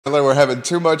We're having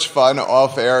too much fun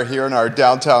off air here in our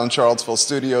downtown Charlottesville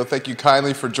studio. Thank you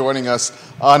kindly for joining us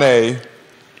on a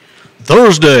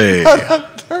Thursday.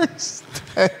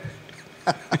 Thursday.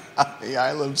 The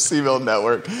I Love CVille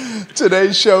Network.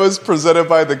 Today's show is presented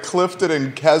by the Clifton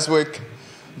and Keswick.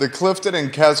 The Clifton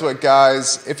and Keswick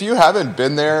guys, if you haven't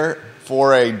been there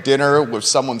for a dinner with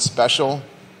someone special,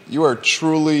 you are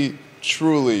truly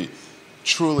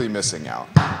missing out.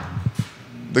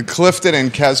 The Clifton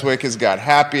and Keswick has got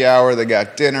happy hour, they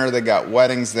got dinner, they got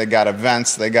weddings, they got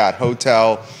events, they got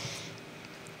hotel.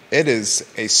 It is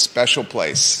a special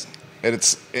place.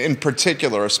 It's in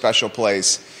particular a special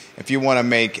place if you want to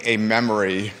make a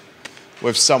memory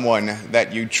with someone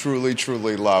that you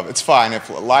truly love. It's fine if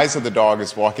Liza the dog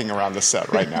is walking around the set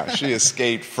right now. She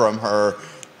escaped from her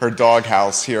dog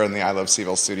house here in the I Love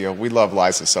CVille studio. We love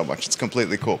Liza so much. It's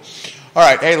completely cool. All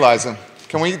right, hey Liza.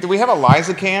 Do we have a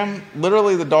Liza cam?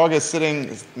 Literally, the dog is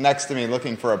sitting next to me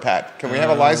looking for a pet. Can we have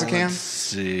a Liza cam? Let's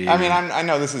see. I mean, I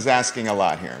know this is asking a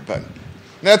lot here, but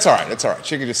that's all right. It's all right.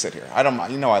 She can just sit here. I don't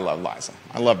mind. You know I love Liza.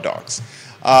 I love dogs.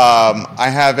 I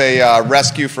have a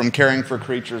rescue from Caring for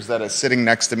Creatures that is sitting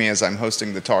next to me as I'm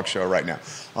hosting the talk show right now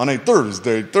on a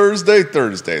Thursday.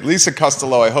 Lisa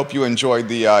Costello, I hope you enjoyed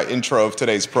the intro of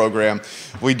today's program.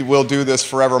 We will do this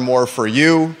forevermore for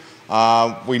you.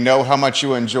 We know how much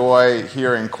you enjoy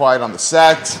hearing Quiet on the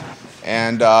Set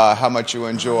and how much you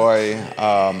enjoy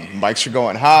Mics Are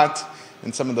Going Hot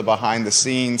and some of the behind the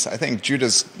scenes. I think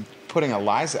Judah's putting a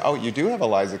Liza. Oh, you do have a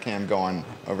Liza cam going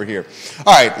over here.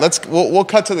 All right, we'll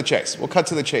cut to the chase. We'll cut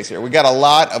to the chase here. We got a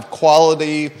lot of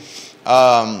quality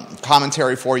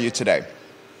commentary for you today.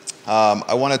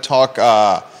 I want to talk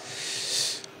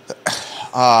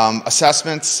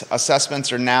assessments.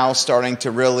 Assessments are now starting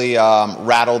to really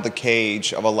rattle the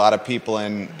cage of a lot of people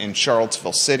in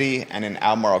Charlottesville City and in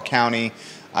Albemarle County.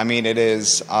 I mean,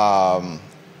 it's going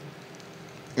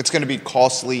to be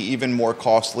costly, even more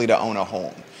costly to own a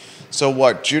home. So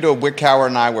what Judah Wickhauer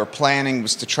and I were planning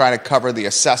was to try to cover the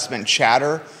assessment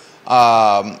chatter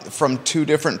from two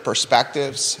different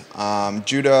perspectives.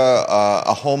 Judah,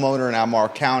 a homeowner in Albemarle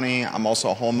County. I'm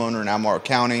also a homeowner in Albemarle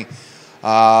County.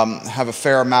 Have a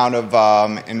fair amount of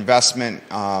investment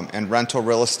in rental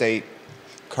real estate,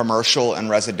 commercial and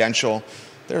residential.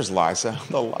 There's Liza,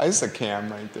 the Liza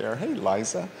cam right there. Hey,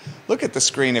 Liza. Look at the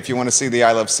screen if you want to see the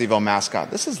I Love CVille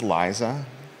mascot. This is Liza.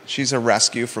 She's a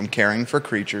rescue from Caring for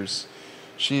Creatures.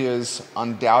 She is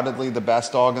undoubtedly the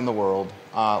best dog in the world.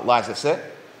 Liza, sit.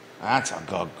 That's a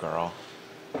good girl.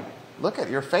 Look at,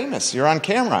 you're famous. You're on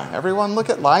camera. Everyone look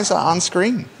at Liza on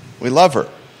screen. We love her.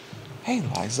 Hey,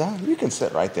 Liza, you can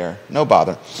sit right there. No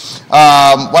bother.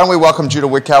 Why don't we welcome Judah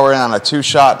Wickhauer in on a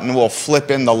two-shot, and we'll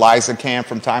flip in the Liza cam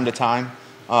from time to time.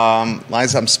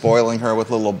 Liza, I'm spoiling her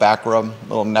with a little back rub,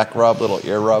 little neck rub, little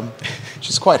ear rub.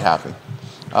 She's quite happy.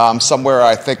 Somewhere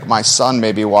I think my son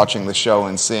may be watching the show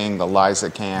and seeing the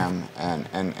Liza cam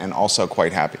and also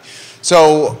quite happy.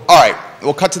 So, all right,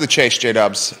 we'll cut to the chase,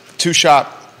 J-Dubs.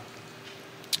 Two-shot.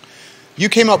 You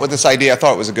came up with this idea. I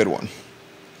thought it was a good one.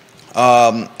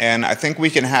 And I think we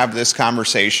can have this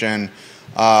conversation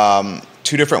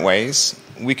two different ways.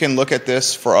 We can look at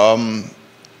this from,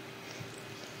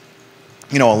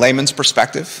 a layman's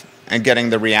perspective and getting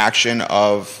the reaction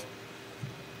of,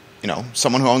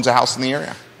 someone who owns a house in the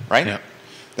area, right? Yep.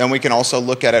 Then we can also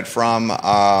look at it from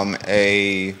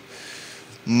a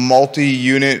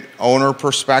multi-unit owner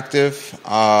perspective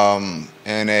and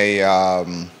a, I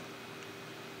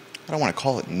don't want to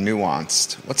call it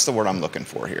nuanced. What's the word I'm looking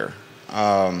for here?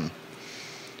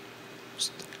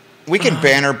 We can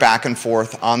banter back and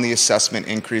forth on the assessment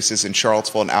increases in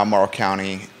Charlottesville and Albemarle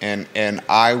County, and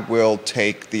I will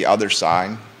take the other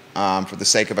side for the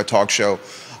sake of a talk show.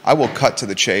 I will cut to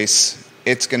the chase.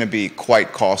 It's going to be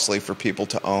quite costly for people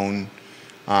to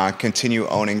continue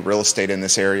owning real estate in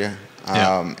this area.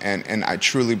 And I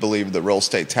truly believe the real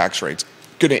estate tax rate's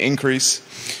going to increase.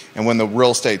 And when the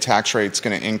real estate tax rate's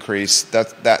going to increase,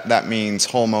 that means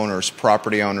homeowners,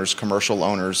 property owners, commercial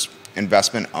owners,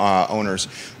 investment owners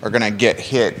are going to get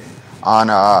hit on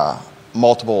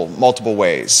multiple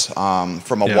ways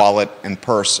from a wallet and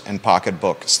purse and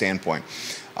pocketbook standpoint.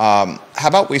 How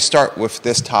about we start with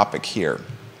this topic here?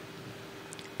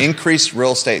 Increased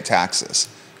real estate taxes.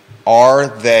 Are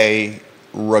they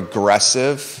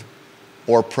regressive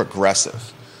or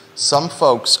progressive? Some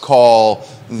folks call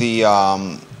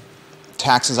the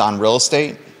taxes on real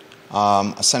estate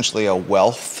essentially a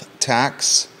wealth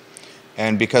tax.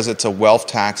 And because it's a wealth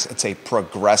tax, it's a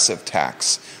progressive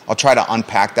tax. I'll try to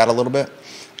unpack that a little bit.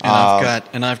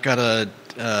 And I've got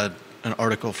an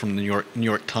article from the New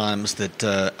York Times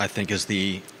that I think is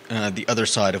the the other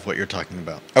side of what you're talking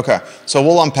about. Okay, so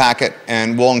we'll unpack it,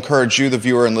 and we'll encourage you, the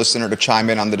viewer and listener, to chime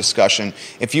in on the discussion.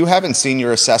 If you haven't seen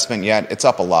your assessment yet, it's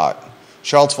up a lot.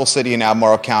 Charlottesville City and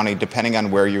Albemarle County, depending on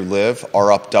where you live,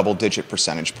 are up double-digit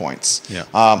percentage points.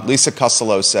 Yeah. Lisa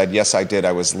Costello said, yes, I did.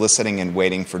 I was listening and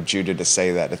waiting for Judah to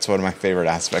say that. It's one of my favorite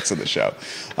aspects of the show.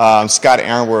 Scott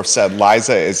Aaronworth said,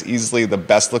 Liza is easily the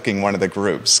best-looking one of the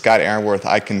group. Scott Aaronworth,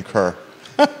 I concur.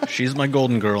 She's my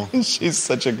golden girl. She's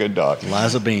such a good dog.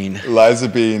 Liza Bean. Liza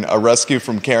Bean, a rescue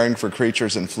from caring for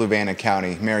creatures in Fluvanna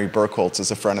County. Mary Burkholtz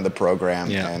is a friend of the program,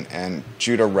 and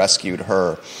Judah rescued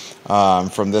her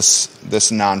from this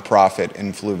nonprofit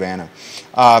in Fluvanna.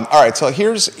 All right, so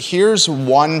here's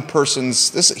one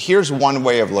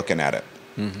way of looking at it.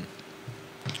 Mm-hmm.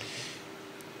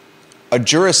 A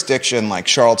jurisdiction like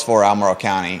Charlottesville or Albemarle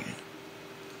County,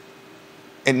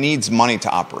 it needs money to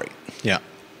operate. Yeah.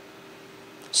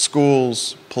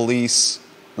 Schools, police,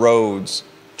 roads,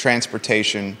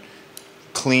 transportation,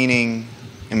 cleaning,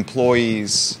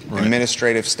 employees,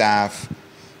 administrative staff,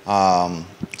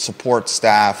 support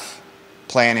staff,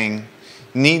 planning,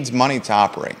 needs money to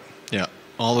operate. Yeah,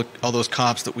 all those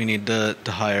cops that we need to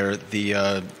hire,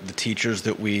 the teachers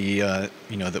that we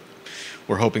that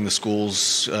we're hoping the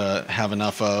schools have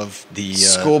enough of, the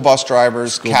school bus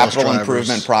drivers, capital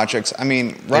improvement projects. I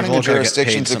mean, running a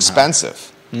jurisdiction is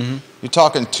expensive. Mm-hmm. You're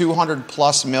talking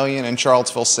 $200+ million in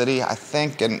Charlottesville City, I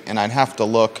think, and I'd have to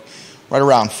look, right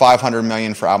around $500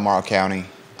 million for Albemarle County.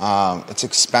 It's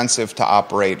expensive to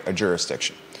operate a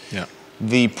jurisdiction. Yeah.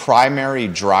 The primary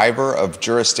driver of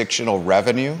jurisdictional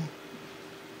revenue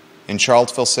in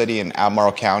Charlottesville City and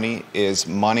Albemarle County is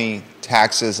money,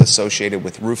 taxes associated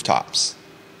with rooftops,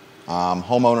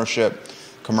 home ownership,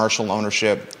 commercial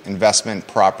ownership, investment,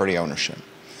 property ownership.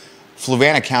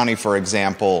 Fluvanna County, for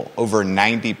example, over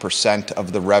 90%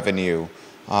 of the revenue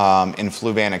in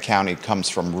Fluvanna County comes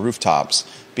from rooftops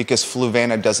because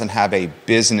Fluvanna doesn't have a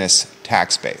business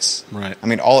tax base. Right. I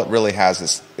mean, all it really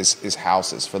has is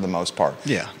houses for the most part.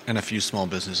 Yeah, and a few small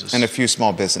businesses.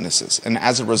 And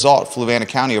as a result, Fluvanna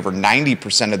County, over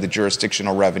 90% of the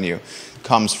jurisdictional revenue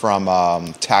comes from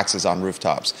taxes on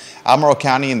rooftops. Albemarle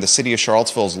County and the city of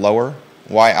Charlottesville is lower.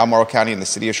 Why Albemarle County and the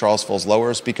city of Charlottesville is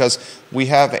lower is because we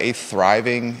have a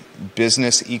thriving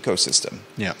business ecosystem.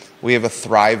 Yeah. We have a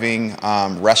thriving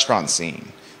restaurant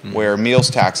scene where meals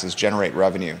taxes generate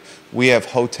revenue. We have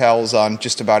hotels on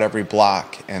just about every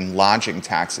block, and lodging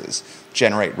taxes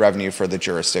generate revenue for the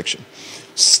jurisdiction.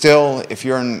 Still, if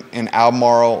you're in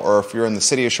Albemarle or if you're in the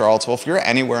city of Charlottesville, if you're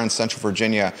anywhere in Central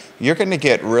Virginia, you're going to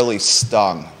get really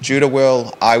stung. Judah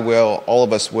will, I will, all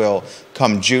of us will,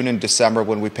 come June and December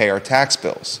when we pay our tax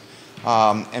bills.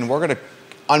 And we're going to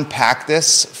unpack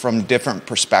this from different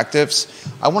perspectives.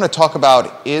 I want to talk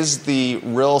about, is the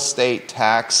real estate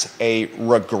tax a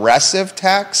regressive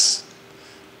tax,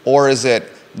 or is it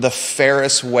the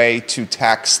fairest way to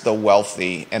tax the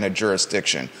wealthy in a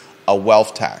jurisdiction, a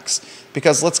wealth tax?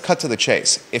 Because let's cut to the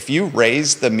chase. If you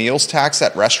raise the meals tax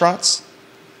at restaurants,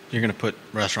 you're going to put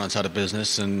restaurants out of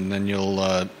business, and then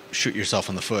you'll shoot yourself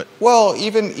in the foot. Well,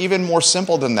 even more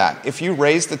simple than that. If you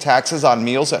raise the taxes on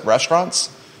meals at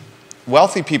restaurants,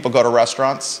 wealthy people go to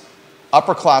restaurants,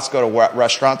 upper class go to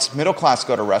restaurants, middle class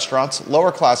go to restaurants,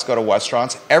 lower class go to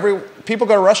restaurants. People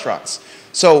go to restaurants.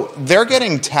 So they're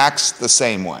getting taxed the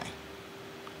same way.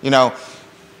 You know,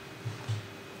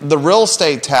 the real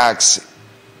estate tax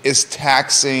is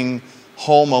taxing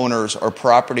homeowners or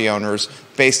property owners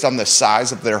based on the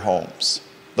size of their homes,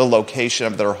 the location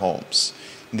of their homes,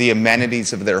 the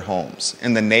amenities of their homes,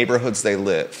 and the neighborhoods they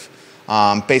live,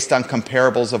 based on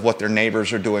comparables of what their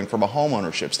neighbors are doing from a home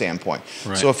ownership standpoint.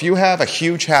 Right. So if you have a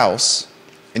huge house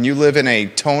and you live in a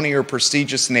Tony or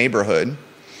prestigious neighborhood,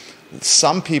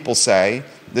 some people say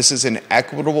this is an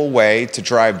equitable way to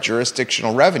drive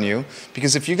jurisdictional revenue,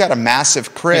 because if you got a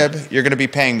massive crib, you're going to be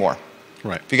paying more.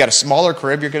 Right. If you got a smaller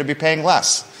crib, you're going to be paying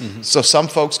less. Mm-hmm. So some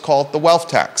folks call it the wealth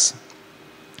tax.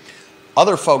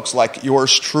 Other folks, like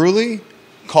yours truly,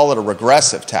 call it a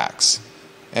regressive tax.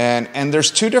 And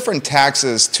there's two different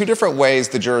taxes, two different ways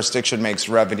the jurisdiction makes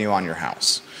revenue on your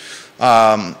house.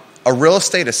 A real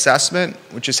estate assessment,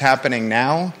 which is happening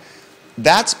now,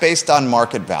 that's based on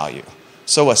market value.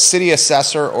 So a city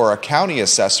assessor or a county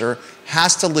assessor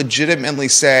has to legitimately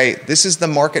say, this is the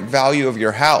market value of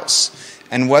your house.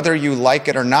 And whether you like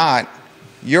it or not,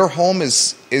 your home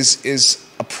is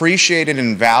appreciated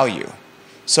in value.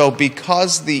 So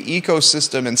because the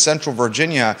ecosystem in Central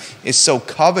Virginia is so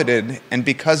coveted, and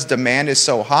because demand is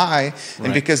so high,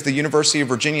 and because the University of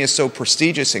Virginia is so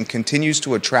prestigious and continues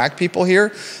to attract people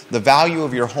here, the value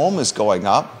of your home is going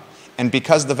up. And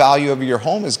because the value of your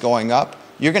home is going up,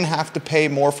 you're going to have to pay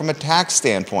more from a tax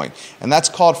standpoint. And that's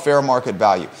called fair market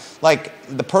value. Like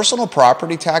the personal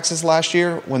property taxes last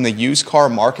year, when the used car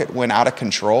market went out of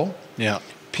control,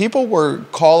 people were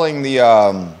calling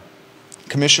the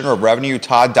Commissioner of Revenue,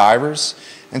 Todd Divers,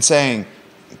 and saying,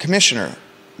 Commissioner,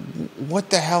 what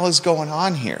the hell is going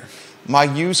on here? My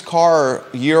used car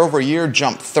year over year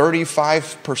jumped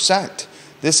 35%.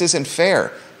 This isn't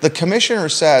fair. The commissioner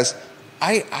says,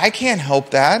 I can't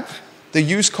help that. The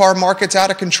used car market's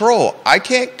out of control. I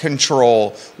can't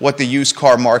control what the used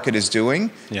car market is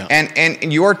doing.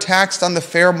 And you're taxed on the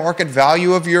fair market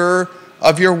value of your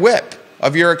whip,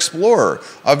 of your Explorer,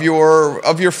 of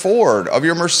your Ford, of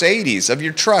your Mercedes, of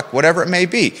your truck, whatever it may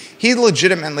be. He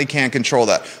legitimately can't control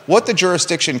that. What the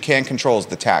jurisdiction can control is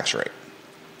the tax rate.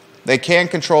 They can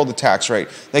control the tax rate.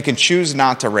 They can choose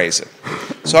not to raise it.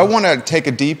 So I want to take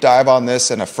a deep dive on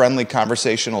this in a friendly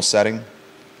conversational setting.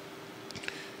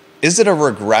 Is it a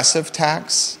regressive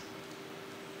tax?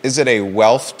 Is it a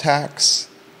wealth tax?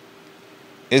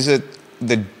 Is it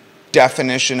the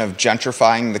definition of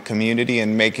gentrifying the community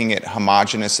and making it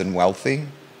homogenous and wealthy?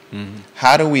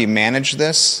 How do we manage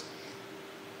this?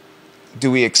 Do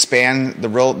we expand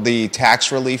the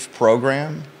tax relief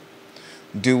program?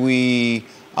 Do we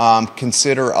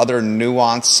consider other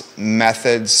nuanced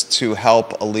methods to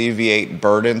help alleviate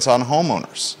burdens on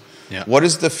homeowners? What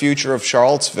is the future of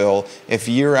Charlottesville if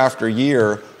year after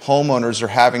year homeowners are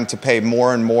having to pay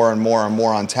more and more and more and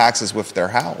more on taxes with their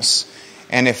house?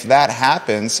 And if that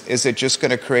happens, is it just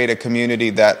going to create a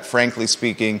community that, frankly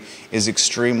speaking, is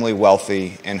extremely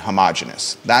wealthy and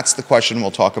homogenous? That's the question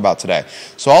we'll talk about today.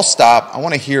 So I'll stop. I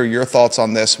want to hear your thoughts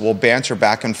on this. We'll banter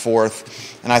back and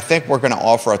forth. And I think we're going to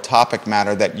offer a topic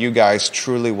matter that you guys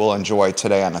truly will enjoy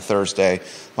today on a Thursday.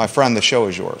 My friend, the show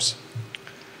is yours.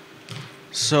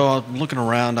 So looking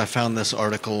around, I found this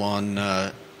article on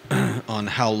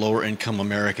how lower-income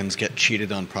Americans get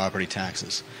cheated on property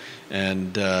taxes.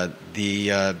 And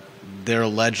they're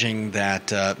alleging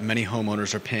that many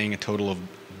homeowners are paying a total of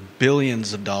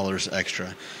billions of dollars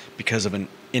extra because of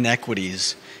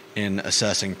inequities in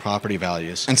assessing property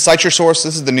values. And cite your source.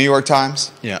 This is the New York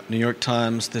Times? Yeah, New York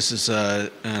Times. This is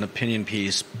an opinion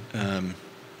piece. And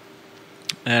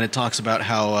it talks about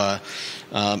how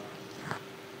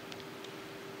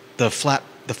the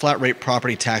flat rate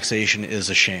property taxation is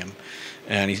a sham.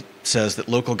 And he says that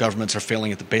local governments are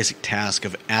failing at the basic task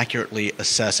of accurately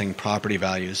assessing property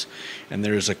values, and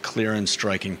there is a clear and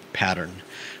striking pattern.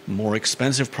 More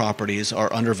expensive properties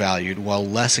are undervalued, while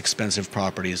less expensive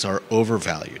properties are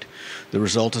overvalued. The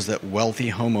result is that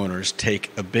wealthy homeowners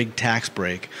take a big tax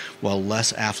break, while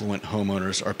less affluent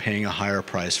homeowners are paying a higher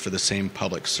price for the same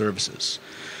public services.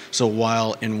 So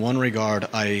while in one regard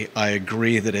I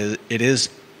agree that it is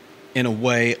in a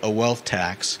way a wealth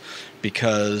tax,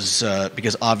 because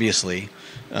obviously,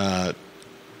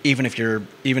 even if your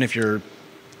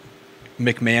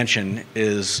McMansion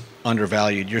is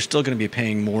undervalued, you're still going to be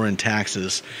paying more in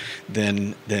taxes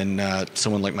than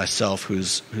someone like myself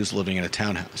who's living in a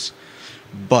townhouse.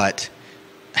 But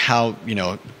how,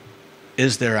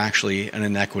 is there actually an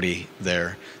inequity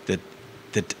there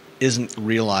that isn't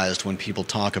realized when people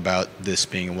talk about this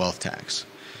being a wealth tax?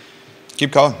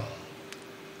 Keep going.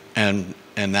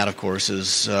 And that, of course,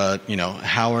 is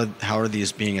how are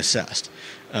these being assessed,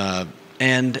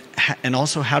 and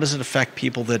also how does it affect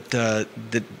people that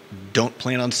don't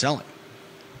plan on selling?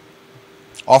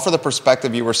 Offer the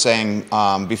perspective you were saying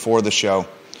before the show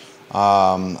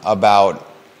about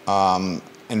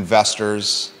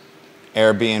investors,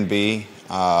 Airbnb,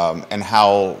 and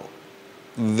how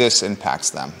this impacts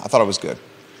them. I thought it was good,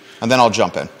 and then I'll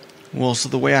jump in. Well, so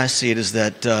the way I see it is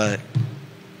that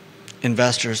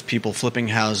investors, people flipping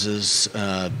houses,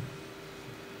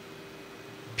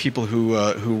 people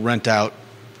who rent out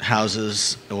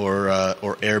houses or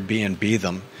Airbnb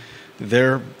them,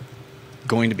 they're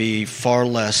going to be far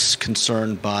less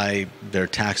concerned by their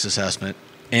tax assessment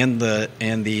and the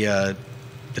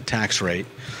tax rate,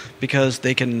 because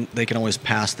they can always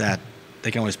pass that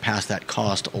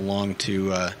cost along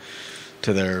to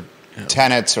their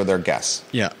tenants or their guests.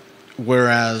 Yeah.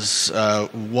 Whereas,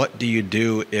 what do you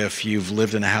do if you've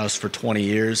lived in a house for 20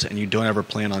 years and you don't ever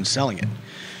plan on selling it?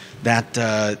 That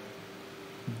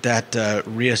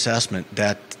reassessment,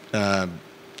 that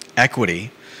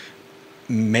equity,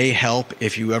 may help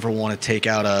if you ever want to take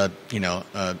out a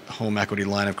home equity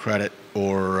line of credit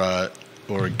or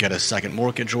get a second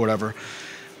mortgage or whatever.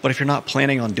 But if you're not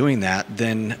planning on doing that,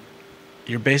 then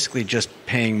you're basically just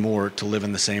paying more to live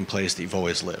in the same place that you've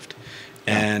always lived,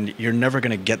 and you're never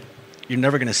going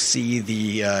to see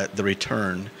the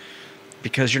return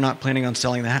because you're not planning on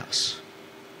selling the house.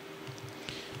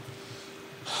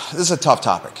 This is a tough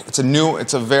topic. It's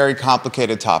a very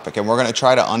complicated topic, and we're going to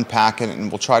try to unpack it,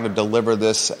 and we'll try to deliver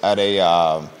this at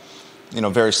a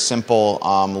very simple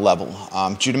level.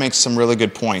 Judah makes some really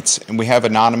good points, and we have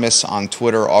Anonymous on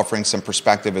Twitter offering some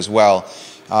perspective as well.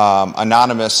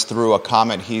 Anonymous, through a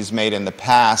comment he's made in the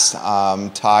past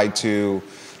tied to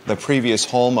the previous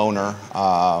homeowner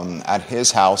at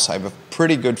his house. I have a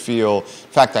pretty good feel. In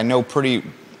fact, I know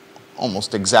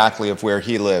almost exactly of where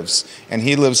he lives, and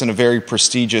he lives in a very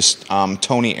prestigious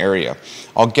Tony area.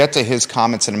 I'll get to his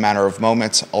comments in a matter of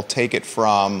moments. I'll take it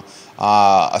from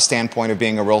a standpoint of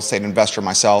being a real estate investor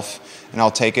myself, and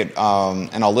I'll take it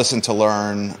and I'll listen to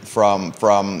learn from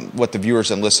what the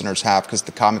viewers and listeners have, because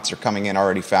the comments are coming in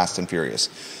already fast and furious.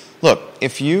 Look,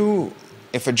 if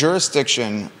a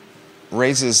jurisdiction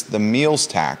raises the meals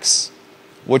tax,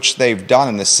 which they've done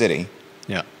in this city,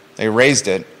 they raised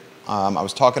it. I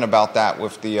was talking about that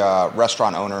with the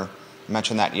restaurant owner,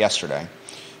 mentioned that yesterday.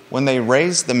 When they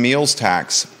raise the meals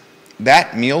tax,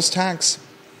 that meals tax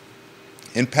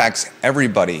impacts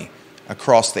everybody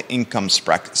across the income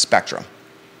spectrum.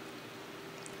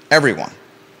 Everyone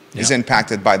is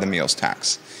impacted by the meals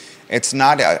tax. It's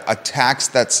not a tax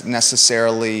that's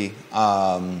necessarily...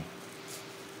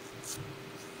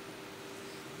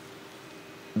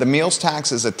 the meals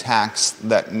tax is a tax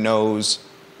that knows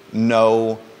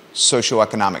no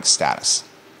socioeconomic status.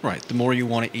 Right. The more you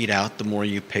want to eat out, the more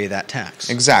you pay that tax.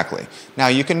 Exactly. Now,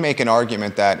 you can make an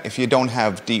argument that if you don't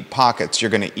have deep pockets,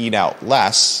 you're going to eat out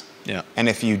less. Yeah. And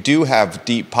if you do have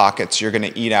deep pockets, you're going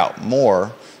to eat out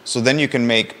more. So then you can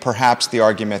make perhaps the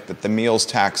argument that the meals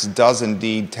tax does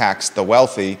indeed tax the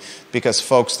wealthy, because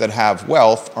folks that have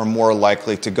wealth are more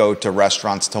likely to go to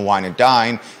restaurants to wine and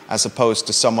dine, as opposed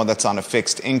to someone that's on a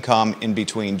fixed income in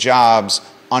between jobs,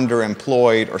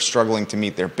 underemployed, or struggling to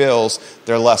meet their bills.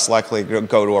 They're less likely to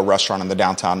go to a restaurant in the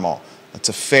downtown mall. That's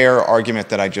a fair argument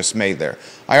that I just made there.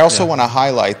 I also want to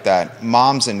highlight that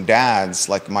moms and dads,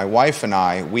 like my wife and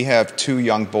I, we have 2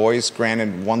 young boys.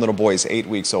 Granted, one little boy is 8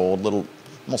 weeks old,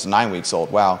 almost 9 weeks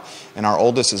old, wow. And our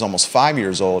oldest is almost 5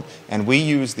 years old. And we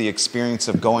use the experience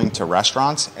of going to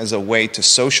restaurants as a way to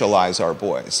socialize our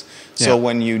boys. So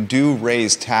when you do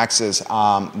raise taxes,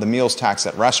 the meals tax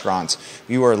at restaurants,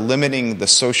 you are limiting the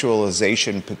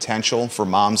socialization potential for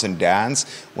moms and dads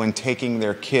when taking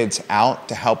their kids out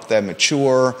to help them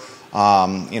mature,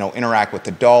 interact with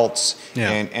adults,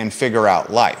 and figure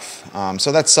out life.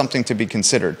 So that's something to be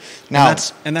considered. Now,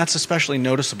 and that's especially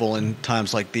noticeable in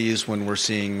times like these, when we're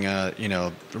seeing,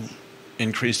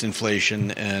 increased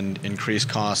inflation and increased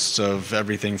costs of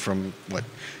everything from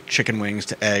chicken wings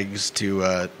to eggs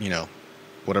to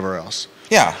whatever else.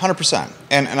 Yeah, 100%.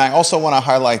 And I also want to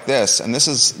highlight this, and this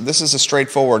is a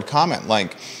straightforward comment.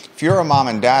 Like, if you're a mom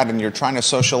and dad and you're trying to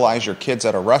socialize your kids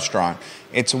at a restaurant,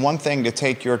 it's one thing to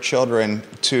take your children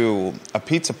to a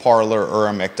pizza parlor or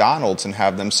a McDonald's and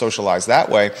have them socialize that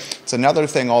way. It's another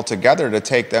thing altogether to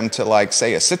take them to, like,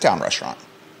 say, a sit-down restaurant,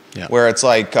 where it's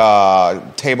like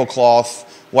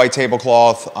tablecloth, white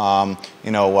tablecloth,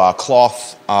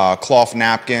 cloth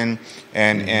napkin,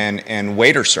 and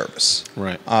waiter service.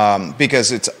 Right.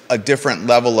 Because it's a different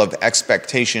level of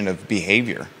expectation of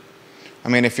behavior. I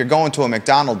mean, if you're going to a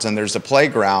McDonald's and there's a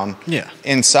playground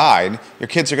inside, your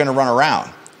kids are going to run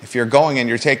around. If you're going and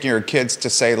you're taking your kids to,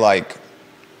 say, like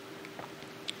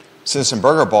Citizen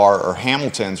Burger Bar or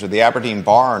Hamilton's or the Aberdeen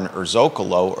Barn or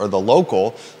Zocalo or the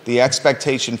local, the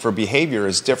expectation for behavior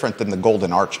is different than the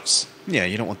Golden Arches. Yeah,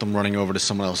 you don't want them running over to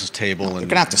someone else's table. They're going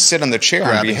to have to sit on the chair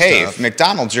and behave. Stuff.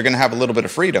 McDonald's, you're going to have a little bit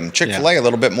of freedom. Chick-fil-A, a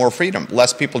little bit more freedom.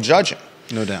 Less people judging.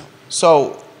 No doubt.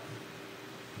 So,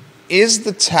 is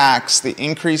the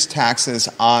increased taxes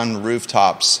on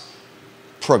rooftops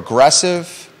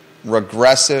progressive,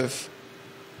 regressive,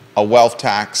 a wealth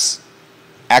tax,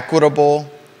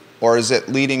 equitable, or is it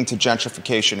leading to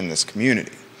gentrification in this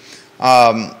community?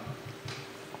 I'm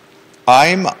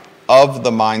of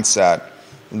the mindset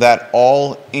that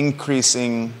all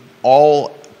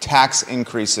tax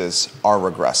increases are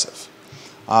regressive.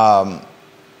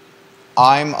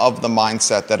 I'm of the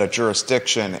mindset that a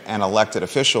jurisdiction and elected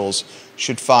officials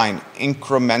should find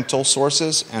incremental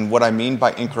sources, and what I mean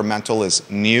by incremental is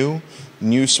new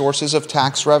sources of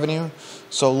tax revenue.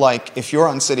 So, like, if you're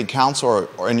on city council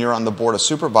and you're on the board of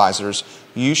supervisors,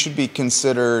 you should be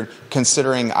considering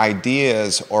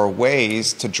ideas or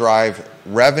ways to drive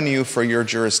revenue for your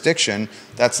jurisdiction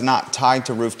that's not tied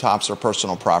to rooftops or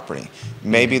personal property.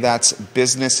 Maybe that's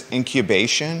business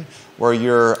incubation, where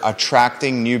you're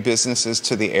attracting new businesses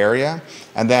to the area,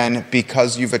 and then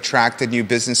because you've attracted new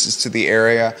businesses to the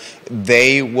area,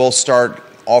 they will start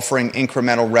offering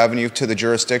incremental revenue to the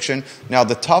jurisdiction. Now,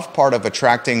 the tough part of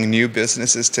attracting new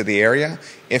businesses to the area,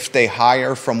 if they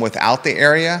hire from without the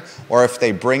area or if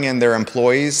they bring in their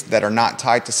employees that are not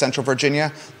tied to Central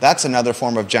Virginia, that's another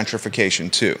form of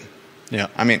gentrification too. Yeah.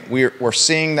 I mean, we're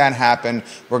seeing that happen.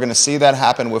 We're going to see that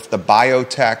happen with the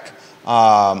biotech,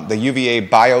 the UVA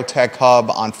Biotech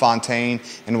Hub on Fontaine,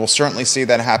 and we'll certainly see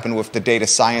that happen with the Data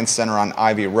Science Center on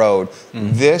Ivy Road.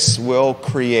 This will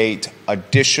create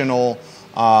additional,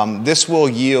 this will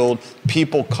yield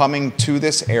people coming to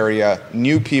this area,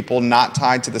 new people not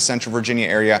tied to the Central Virginia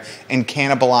area, and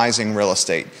cannibalizing real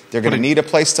estate. They're going to need a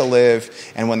place to live,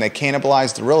 and when they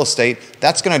cannibalize the real estate,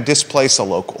 that's going to displace a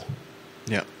local.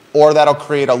 Yeah. Or that'll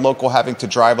create a local having to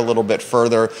drive a little bit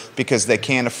further because they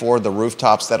can't afford the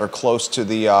rooftops that are close to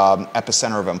the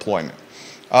epicenter of employment.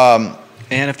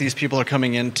 And if these people are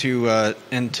coming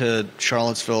into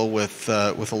Charlottesville with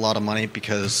a lot of money,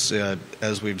 because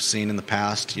as we've seen in the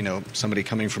past, somebody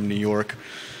coming from New York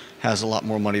has a lot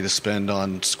more money to spend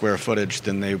on square footage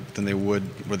than they would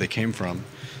where they came from,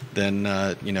 then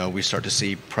we start to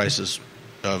see prices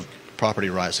of property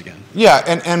rise again. Yeah,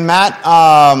 and Matt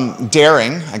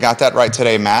Daring, I got that right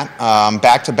today, Matt.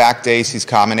 Back-to-back days he's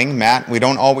commenting. Matt, we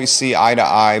don't always see eye to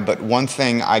eye, but one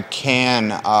thing I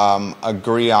can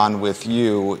agree on with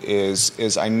you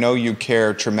is I know you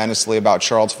care tremendously about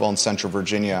Charlottesville and Central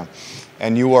Virginia,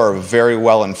 and you are very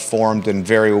well informed and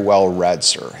very well read,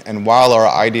 sir. And while our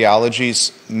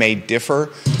ideologies may differ,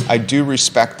 I do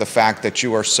respect the fact that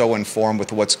you are so informed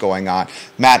with what's going on.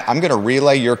 Matt, I'm going to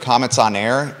relay your comments on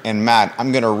air, and Matt,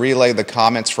 I'm going to relay the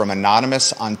comments from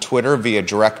Anonymous on Twitter via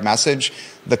direct message.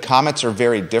 The comments are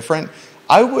very different.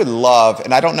 I would love,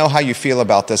 and I don't know how you feel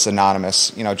about this, Anonymous,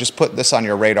 just put this on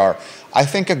your radar. I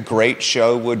think a great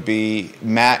show would be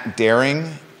Matt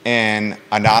Daring and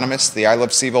Anonymous, the I Love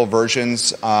CVille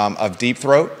versions of Deep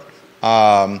Throat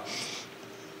on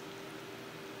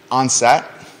set,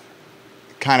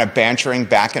 kind of bantering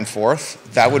back and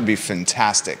forth. That would be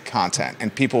fantastic content,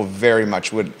 and people very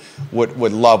much would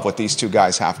love what these two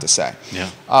guys have to say.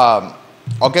 Yeah.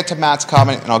 I'll get to Matt's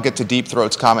comment, and I'll get to Deep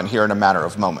Throat's comment here in a matter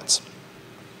of moments.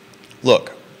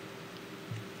 Look,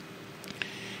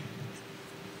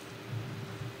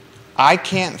 I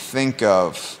can't think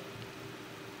of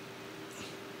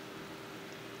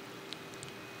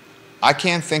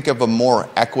a more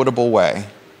equitable way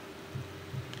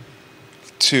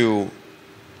to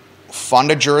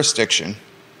fund a jurisdiction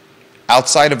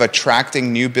outside of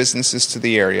attracting new businesses to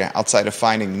the area, outside of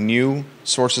finding new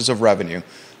sources of revenue.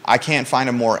 I can't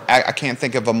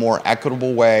think of a more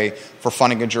equitable way for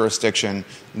funding a jurisdiction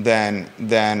than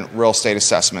real estate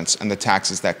assessments and the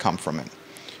taxes that come from it.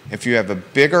 If you have a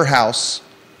bigger house,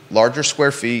 larger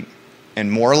square feet,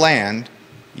 and more land,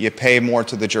 you pay more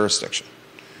to the jurisdiction.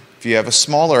 If you have a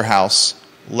smaller house,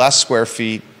 less square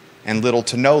feet, and little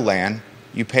to no land,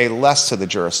 you pay less to the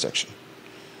jurisdiction.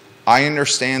 I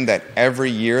understand that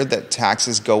every year that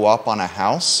taxes go up on a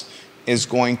house is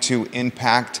going to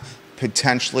impact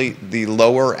potentially the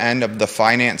lower end of the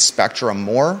finance spectrum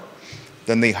more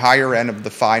than the higher end of the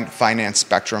finance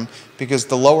spectrum, because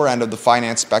the lower end of the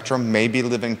finance spectrum may be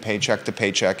living paycheck to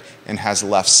paycheck and has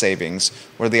less savings,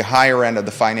 where the higher end of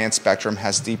the finance spectrum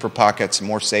has deeper pockets,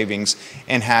 more savings,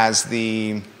 and has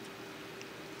the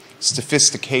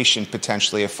sophistication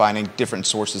potentially of finding different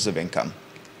sources of income,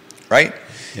 right?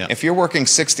 Yeah. If you're working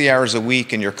 60 hours a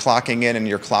week and you're clocking in and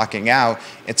you're clocking out,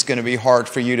 it's going to be hard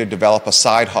for you to develop a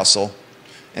side hustle.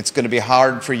 It's going to be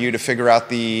hard for you to figure out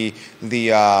the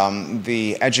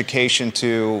education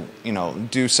to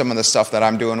do some of the stuff that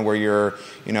I'm doing, where you're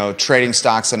trading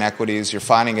stocks and equities. You're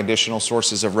finding additional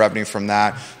sources of revenue from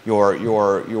that. You're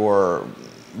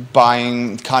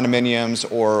buying condominiums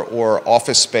or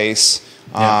office space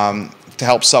to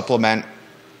help supplement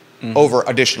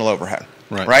additional overhead.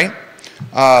 Right?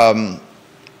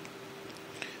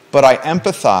 But I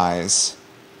empathize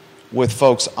with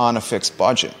folks on a fixed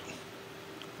budget.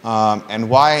 And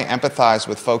why I empathize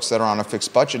with folks that are on a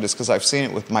fixed budget is because I've seen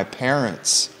it with my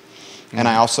parents, and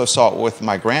I also saw it with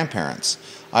my grandparents.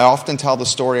 I often tell the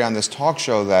story on this talk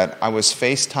show that I was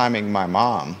FaceTiming my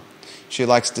mom. She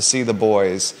likes to see the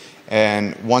boys.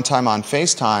 And one time on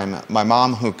FaceTime, my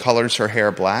mom, who colors her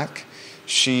hair black,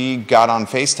 she got on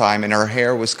FaceTime and her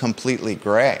hair was completely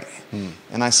gray.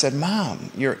 And I said,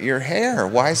 "Mom, your hair,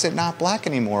 why is it not black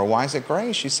anymore? Why is it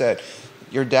gray?" She said,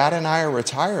 "Your dad and I are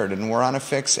retired and we're on a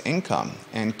fixed income,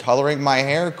 and coloring my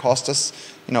hair cost us,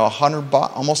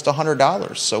 almost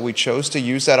 $100. So we chose to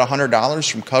use that $100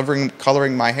 from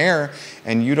coloring my hair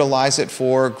and utilize it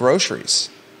for groceries,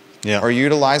 or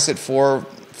utilize it for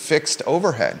fixed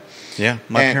overhead." Yeah,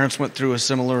 my parents went through a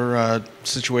similar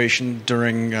situation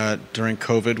during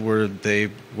COVID, where they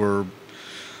were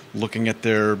looking at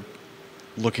their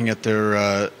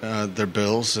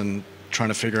bills and trying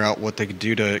to figure out what they could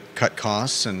do to cut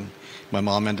costs. And my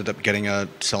mom ended up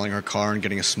selling her car and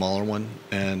getting a smaller one.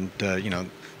 And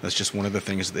that's just one of the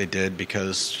things that they did,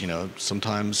 because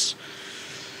sometimes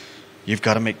you've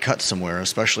got to make cuts somewhere,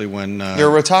 especially when you're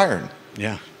retired.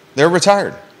 Yeah, they're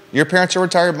retired. Your parents are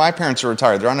retired. My parents are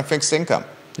retired. They're on a fixed income.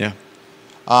 Yeah.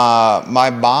 My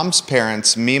mom's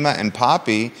parents, Mima and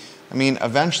Poppy,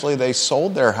 eventually they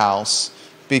sold their house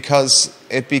because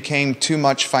it became too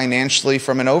much financially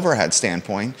from an overhead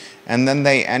standpoint. And then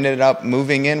they ended up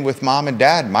moving in with mom and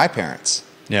dad, my parents.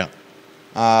 Yeah.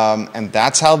 And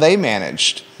that's how they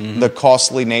managed the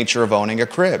costly nature of owning a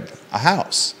crib, a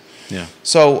house. Yeah.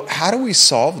 So how do we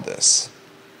solve this?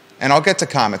 And I'll get to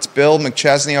comments. Bill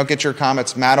McChesney, I'll get to your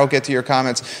comments. Matt, I'll get to your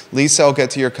comments. Lisa, I'll get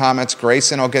to your comments.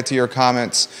 Grayson, I'll get to your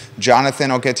comments.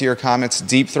 Jonathan, I'll get to your comments.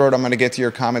 Deep Throat, I'm going to get to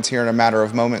your comments here in a matter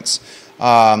of moments.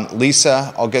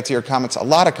 Lisa, I'll get to your comments. A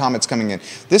lot of comments coming in.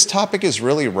 This topic is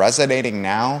really resonating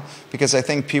now because I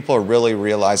think people are really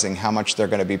realizing how much they're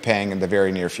going to be paying in the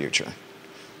very near future.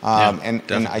 And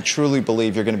I truly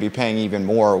believe you're going to be paying even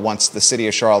more once the city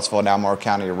of Charlottesville and Albemarle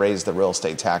County raise the real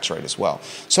estate tax rate as well.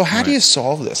 So how do you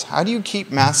solve this? How do you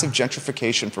keep massive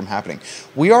gentrification from happening?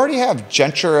 We already have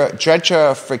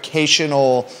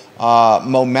gentrificational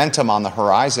momentum on the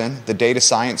horizon. The data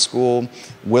science school,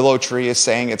 Willow Tree, is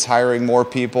saying it's hiring more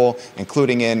people,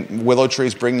 including in Willow Tree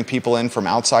is bringing people in from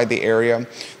outside the area.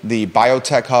 The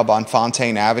biotech hub on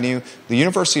Fontaine Avenue. The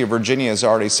University of Virginia has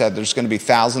already said there's going to be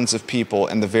thousands of people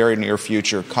in the very near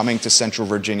future coming to Central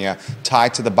Virginia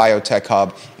tied to the biotech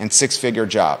hub and six-figure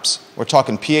jobs. We're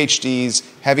talking PhDs,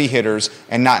 heavy hitters,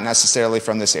 and not necessarily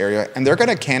from this area. And they're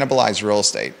going to cannibalize real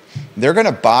estate. They're going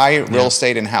to buy real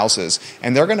estate and houses,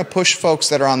 and they're going to push folks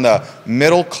that are on the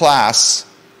middle class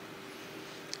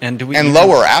and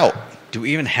lower out. Do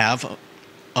we even have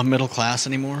a middle class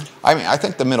anymore? I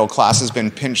think the middle class has been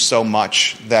pinched so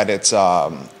much that it's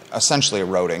essentially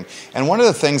eroding. And one of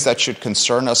the things that should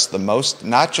concern us the most,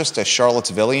 not just as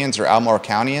Charlottesvillians or Albemarle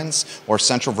Countyans or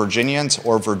Central Virginians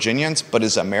or Virginians, but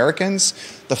as Americans,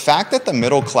 the fact that the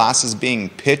middle class is being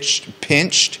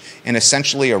pinched and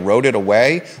essentially eroded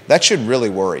away, that should really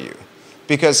worry you.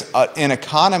 Because an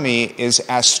economy is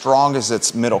as strong as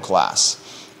its middle class.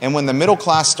 And when the middle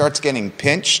class starts getting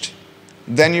pinched,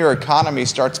 then your economy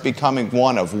starts becoming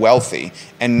one of wealthy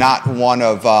and not one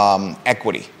of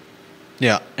equity.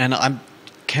 Yeah, and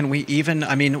can we even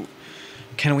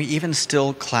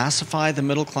still classify the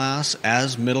middle class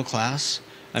as middle class?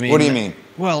 What do you mean?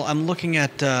 Well, I'm looking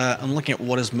at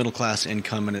what is middle class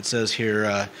income, and it says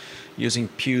here, using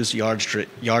Pew's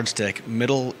yardstick,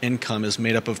 middle income is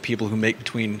made up of people who make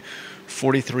between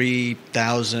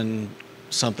 $43,000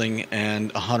 something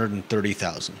and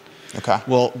 $130,000. Okay.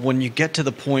 Well, when you get to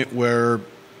the point where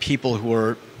people who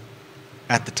are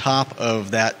at the top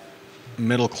of that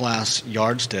middle class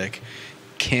yardstick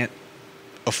can't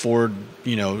afford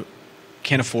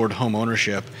home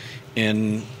ownership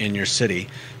in your city,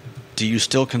 do you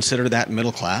still consider that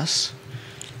middle class?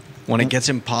 When it gets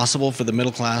impossible for the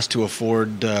middle class to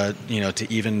afford to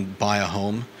even buy a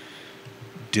home,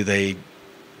 do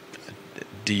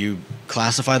you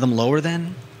classify them lower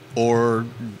then, or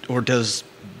does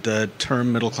the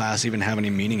term middle class even have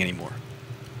any meaning anymore?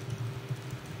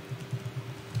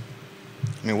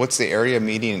 What's the area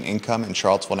median income in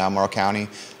Charlottesville and Albemarle County?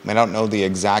 I don't know the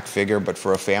exact figure, but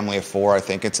for a family of four, I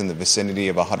think it's in the vicinity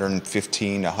of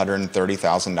 $115,000 to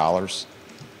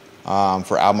 $130,000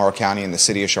 for Albemarle County and the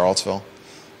city of Charlottesville.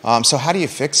 So how do you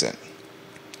fix it?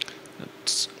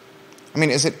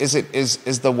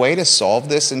 Is the way to solve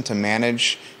this and to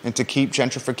manage and to keep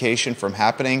gentrification from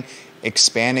happening,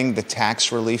 expanding the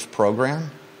tax relief program?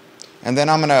 And then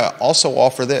I'm going to also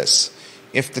offer this.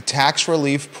 If the tax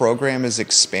relief program is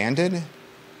expanded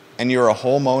and you're a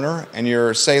homeowner and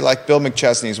you're, say, like Bill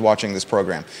McChesney is watching this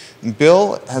program.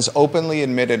 Bill has openly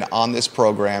admitted on this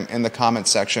program in the comment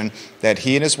section that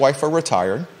he and his wife are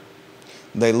retired.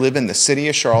 They live in the city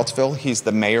of Charlottesville. He's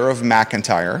the mayor of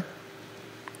McIntyre.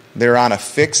 They're on a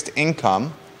fixed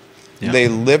income. Yeah. They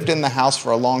lived in the house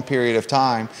for a long period of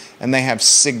time, and they have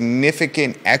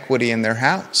significant equity in their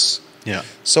house. Yeah.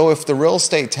 So if the real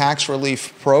estate tax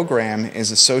relief program is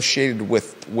associated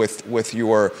with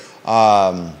your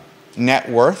net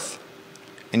worth,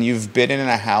 and you've been in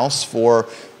a house for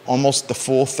almost the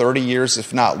full 30 years,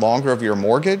 if not longer, of your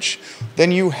mortgage,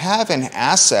 then you have an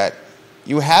asset.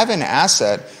 You have an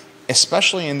asset,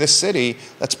 especially in this city,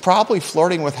 that's probably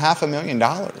flirting with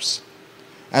 $500,000.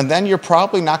 and then you're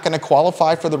probably not going to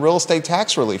qualify for the real estate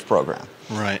tax relief program.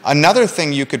 Right. Another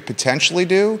thing you could potentially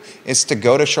do is to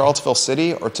go to Charlottesville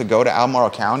City or to go to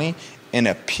Albemarle County and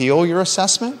appeal your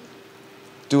assessment,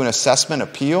 do an assessment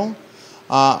appeal.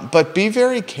 But be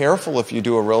very careful if you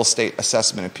do a real estate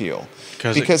assessment appeal.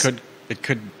 Because it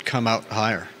could come out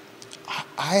higher.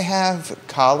 I have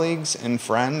colleagues and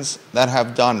friends that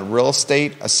have done real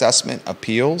estate assessment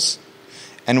appeals.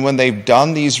 And when they've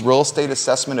done these real estate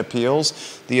assessment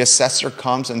appeals, the assessor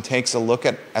comes and takes a look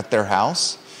at their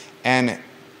house, and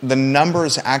the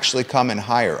numbers actually come in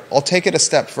higher. I'll take it a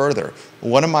step further.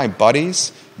 One of my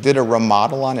buddies did a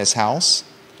remodel on his house.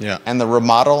 Yeah. And the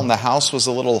remodel in the house was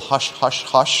a little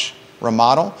hush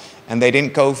remodel, and they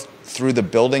didn't go through the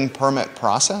building permit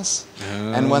process.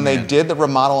 And when they did the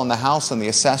remodel in the house and the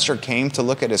assessor came to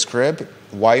look at his crib,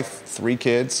 wife, 3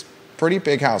 kids, pretty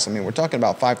big house. I mean, we're talking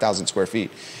about 5,000 square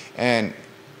feet. And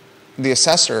the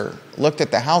assessor looked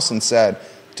at the house and said,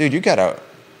 dude, you got a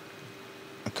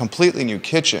completely new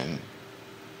kitchen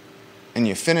and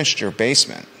you finished your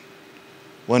basement.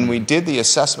 When we did the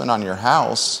assessment on your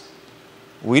house,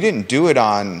 we didn't do it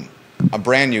on a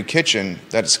brand new kitchen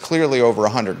that's clearly over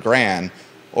 $100,000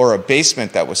 or a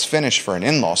basement that was finished for an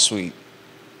in-law suite.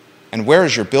 And where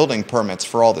is your building permits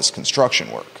for all this construction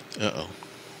work? Uh-oh.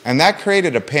 And that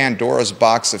created a Pandora's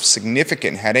box of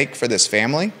significant headache for this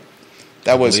family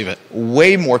that was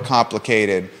way more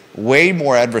complicated, way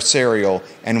more adversarial,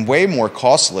 and way more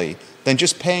costly than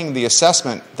just paying the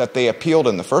assessment that they appealed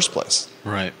in the first place.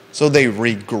 Right. So they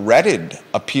regretted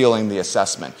appealing the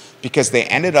assessment because they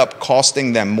ended up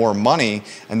costing them more money,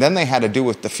 and then they had to do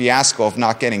with the fiasco of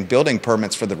not getting building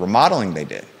permits for the remodeling they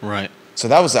did. Right. So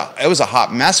it was a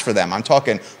hot mess for them. I'm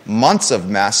talking months of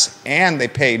mess, and they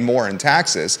paid more in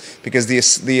taxes because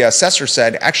the assessor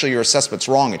said, actually, your assessment's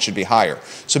wrong. It should be higher.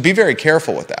 So be very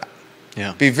careful with that.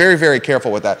 Yeah. Be very, very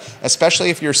careful with that, especially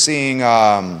if you're seeing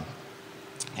your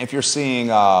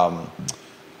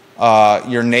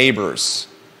neighbors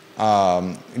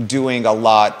doing a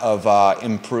lot of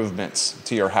improvements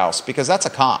to your house, because that's a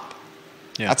comp.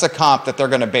 Yeah. That's a comp that they're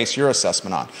going to base your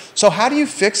assessment on. So how do you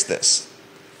fix this?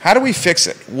 How do we fix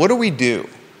it? What do we do?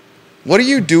 What do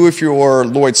you do if you're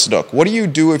Lloyd Snook? What do you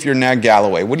do if you're Ned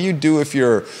Galloway? What do you do if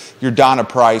you're Donna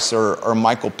Price or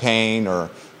Michael Payne or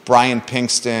Brian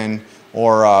Pinkston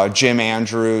or Jim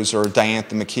Andrews or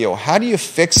Diantha McKeel? How do you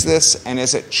fix this, and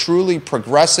is it truly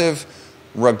progressive,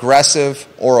 regressive,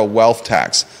 or a wealth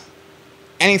tax?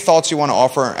 Any thoughts you want to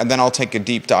offer, and then I'll take a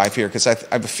deep dive here, because I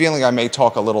have a feeling I may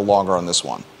talk a little longer on this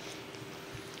one.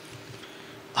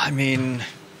 I mean,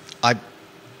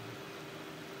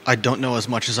 I don't know as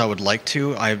much as I would like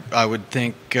to. I would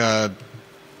think if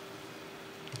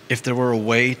there were a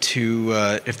way to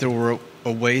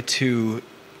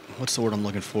what's the word I'm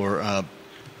looking for?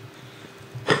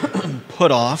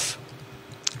 Put off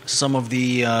some of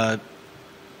the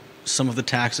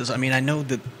taxes. I mean, I know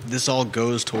that this all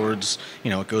goes towards,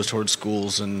 it goes towards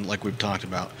schools, and like we've talked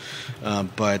about,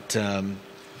 but I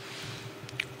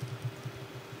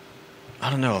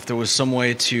don't know if there was some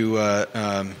way to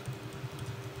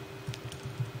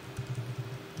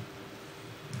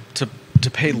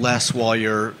pay less while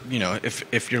you're,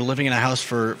 if you're living in a house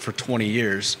for 20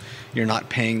 years, you're not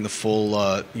paying the full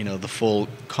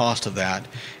cost of that,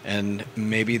 and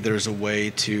maybe there's a way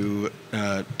to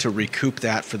recoup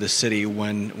that for the city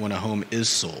when a home is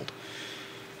sold.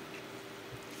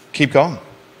 Keep going.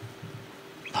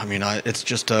 I mean, it's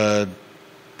just I'm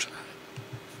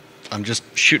just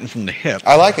shooting from the hip.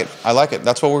 I like it.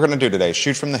 That's what we're going to do today.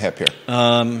 Shoot from the hip here.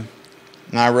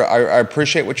 And I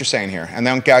appreciate what you're saying here. And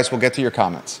then, guys, we'll get to your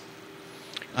comments.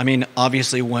 I mean,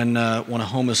 obviously, when a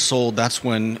home is sold, that's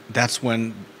when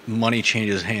money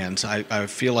changes hands. I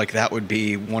feel like that would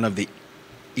be one of the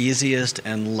easiest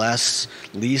and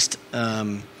least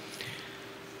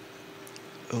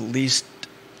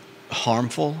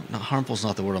harmful. Not harmful is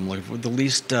not the word I'm looking for. The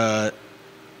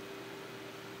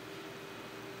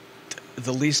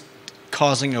least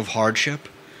causing of hardship.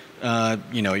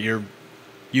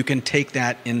 You can take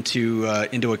that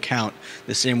into account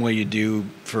the same way you do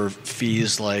for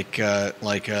fees like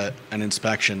an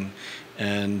inspection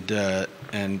and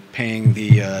paying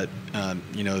the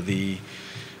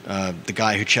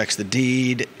guy who checks the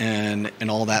deed and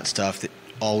all that stuff that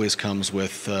always comes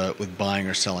with buying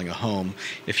or selling a home.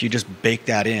 If you just bake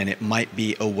that in, it might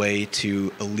be a way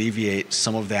to alleviate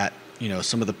some of that,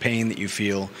 some of the pain that you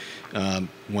feel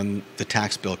when the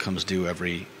tax bill comes due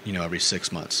every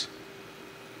 6 months.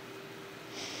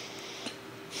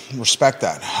 Respect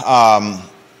that.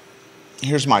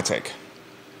 Here's my take.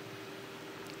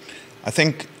 I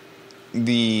think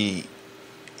the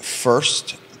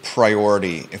first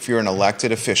priority, if you're an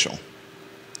elected official,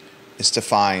 is to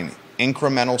find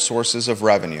incremental sources of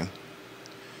revenue,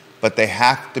 but they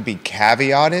have to be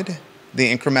caveated,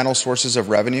 the incremental sources of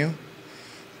revenue,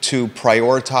 to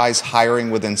prioritize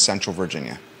hiring within Central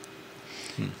Virginia.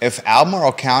 If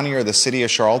Albemarle County or the city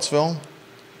of Charlottesville,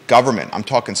 government, I'm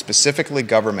talking specifically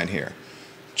government here,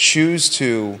 choose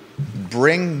to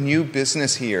bring new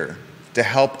business here to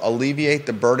help alleviate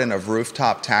the burden of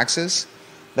rooftop taxes,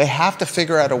 they have to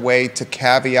figure out a way to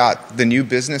caveat the new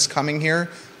business coming here,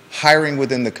 hiring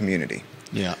within the community.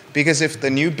 Yeah. Because if the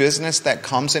new business that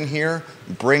comes in here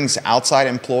brings outside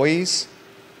employees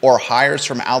or hires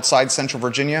from outside Central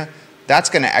Virginia, that's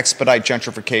going to expedite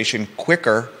gentrification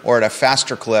quicker or at a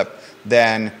faster clip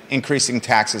than increasing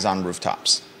taxes on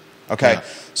rooftops. Okay? Yeah.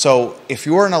 So if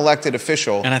you're an elected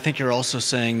official... And I think you're also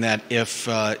saying that if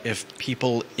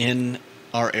people in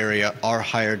our area are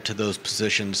hired to those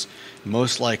positions,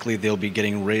 most likely they'll be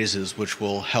getting raises, which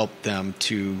will help them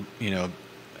to,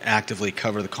 actively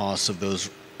cover the costs of those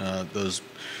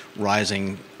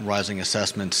rising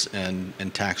assessments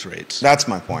and tax rates. That's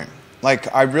my point.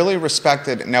 Like, I really respect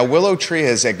it. Now, Willow Tree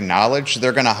has acknowledged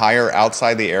they're going to hire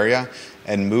outside the area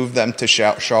and move them to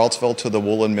Charlottesville to the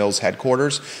Woolen Mills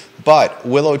headquarters. But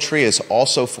Willow Tree has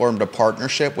also formed a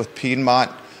partnership with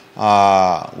Piedmont,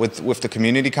 with the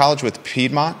community college, with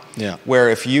Piedmont, yeah. Where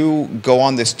if you go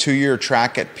on this 2-year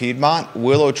track at Piedmont,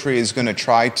 Willow Tree is going to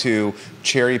try to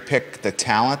cherry pick the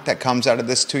talent that comes out of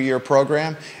this 2-year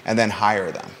program and then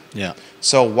hire them. Yeah.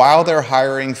 So while they're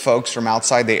hiring folks from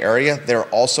outside the area, they're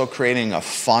also creating a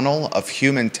funnel of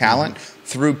human talent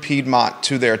through Piedmont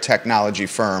to their technology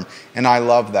firm, and I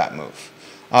love that move.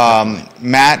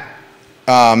 Matt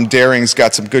Daring's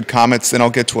got some good comments, then I'll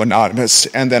get to Anonymous,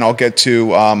 and then I'll get to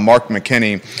Mark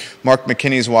McKinney. Mark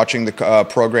McKinney's watching the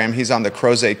program. He's on the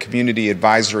Crozet Community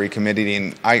Advisory Committee,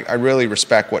 and I really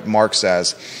respect what Mark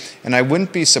says. And I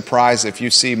wouldn't be surprised if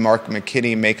you see Mark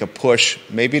McKinney make a push,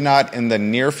 maybe not in the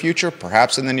near future,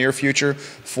 perhaps in the near future,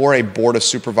 for a Board of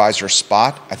Supervisor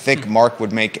spot. I think Mark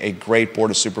would make a great Board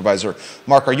of Supervisor.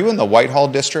 Mark, are you in the Whitehall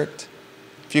District?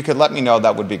 If you could let me know,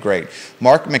 that would be great.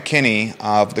 Mark McKinney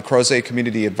of the Crozet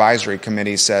Community Advisory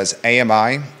Committee says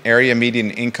AMI, area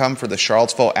median income for the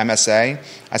Charlottesville MSA,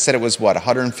 I said it was what,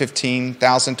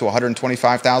 115,000 to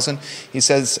 125,000? He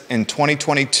says in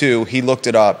 2022, he looked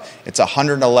it up, it's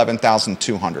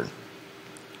 111,200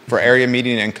 for area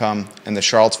median income in the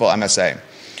Charlottesville MSA.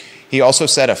 He also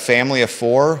said a family of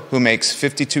 4 who makes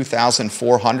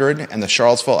 $52,400 in the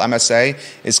Charlottesville MSA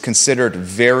is considered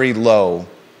very low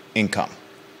income.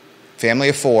 Family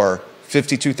of 4,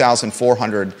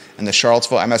 $52,400 in the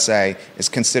Charlottesville MSA is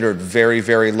considered very,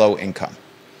 very low income.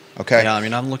 Okay? Yeah, I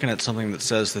mean, I'm looking at something that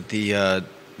says that the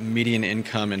median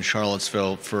income in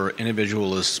Charlottesville for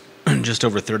individual is just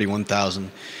over $31,000.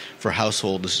 For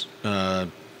household is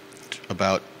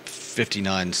about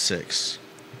 $59,600.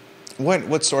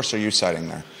 What source are you citing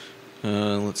there?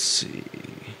 Let's see.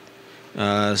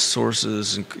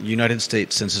 Sources: United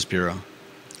States Census Bureau.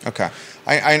 Okay.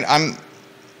 I'm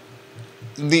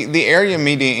the area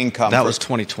median income. That was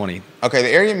 2020. Okay, the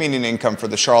area median income for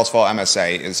the Charlottesville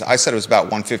MSA is, I said it was about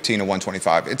 115 to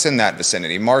 125. It's in that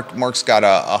vicinity. Mark's got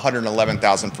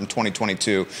 111,000 from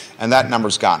 2022, and that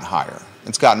number's gotten higher.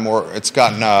 It's gotten more. It's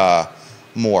gotten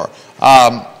more.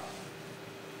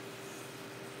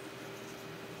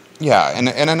 Yeah,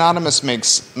 and Anonymous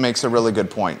makes a really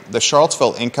good point. The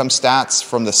Charlottesville income stats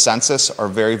from the census are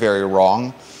very, very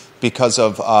wrong because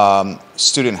of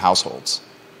student households.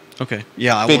 Okay.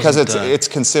 Yeah. Because it's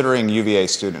considering UVA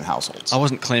student households. I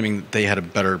wasn't claiming that they had a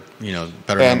better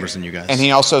numbers than you guys. And he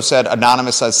also said,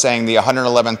 Anonymous is saying the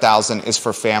 111,000 is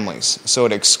for families, so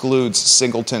it excludes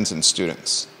singletons and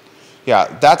students.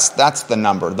 Yeah, that's the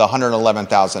number, the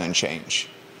 111,000 and change,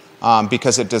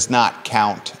 because it does not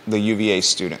count the UVA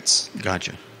students.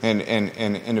 Gotcha. And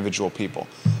individual people.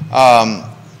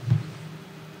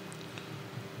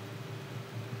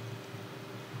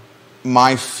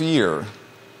 My fear,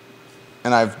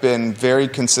 and I've been very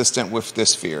consistent with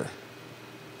this fear,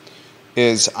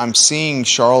 is I'm seeing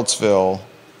Charlottesville.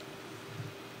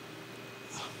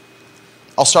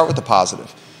 I'll start with the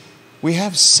positive. We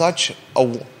have such a...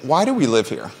 Why do we live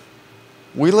here?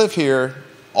 We live here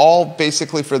all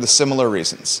basically for the similar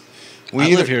reasons. I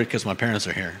live here because my parents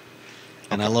are here,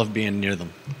 and I love being near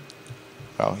them.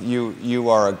 Well, you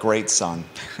are a great son.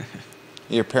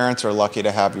 Your parents are lucky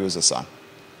to have you as a son.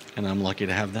 And I'm lucky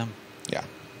to have them. Yeah.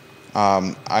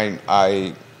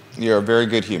 You're a very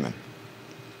good human.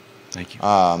 Thank you.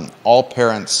 All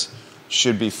parents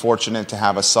should be fortunate to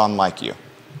have a son like you.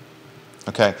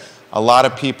 Okay? A lot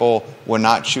of people would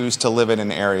not choose to live in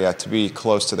an area to be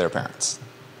close to their parents.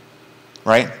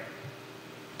 right?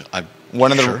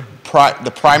 One of the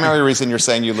the primary reason you're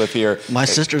saying you live here. My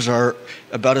sisters are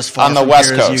about as far on the from West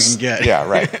here Coast as you can get. Yeah,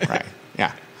 right.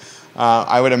 Yeah,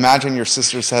 I would imagine your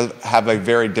sisters have a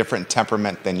very different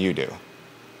temperament than you do.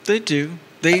 They do.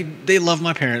 They love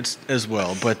my parents as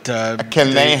well, but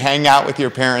can they hang out with your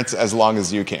parents as long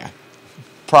as you can?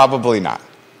 Probably not.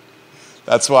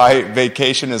 That's why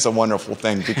vacation is a wonderful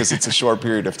thing, because it's a short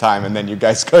period of time and then you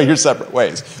guys go your separate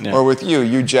ways. Yeah. Or with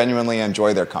you genuinely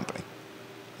enjoy their company.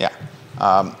 Yeah.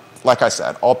 Like I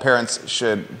said, all parents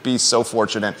should be so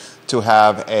fortunate to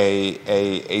have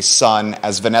a son.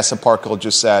 As Vanessa Parkhill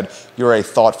just said, you're a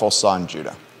thoughtful son,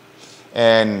 Judah.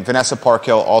 And Vanessa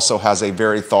Parkhill also has a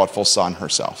very thoughtful son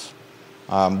herself.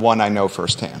 One I know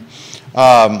firsthand.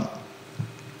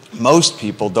 Most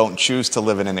people don't choose to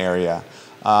live in an area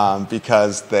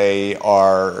because they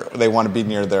want to be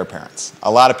near their parents.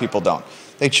 A lot of people don't.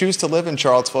 They choose to live in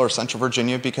Charlottesville or Central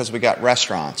Virginia because we got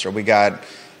restaurants, or we got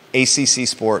ACC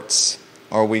sports,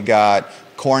 or we got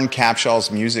Corn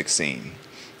Capshaw's music scene,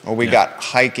 or we got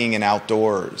hiking and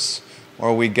outdoors,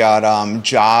 or we got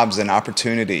jobs and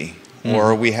opportunity,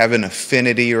 or we have an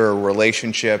affinity or a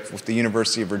relationship with the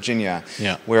University of Virginia,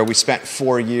 where we spent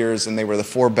 4 years and they were the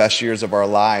 4 best years of our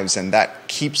lives, and that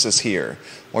keeps us here.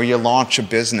 Or you launch a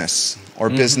business or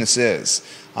businesses.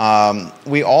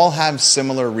 We all have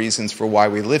similar reasons for why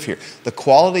we live here. The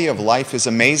quality of life is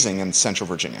amazing in Central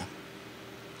Virginia.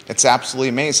 It's absolutely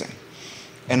amazing.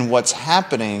 And what's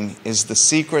happening is the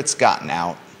secret's gotten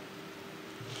out.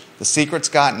 The secret's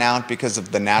gotten out because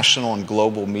of the national and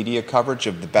global media coverage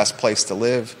of the best place to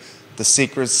live. The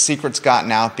secret's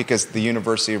gotten out because the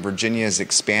University of Virginia is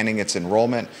expanding its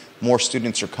enrollment. More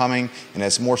students are coming, and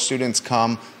as more students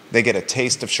come, they get a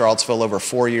taste of Charlottesville over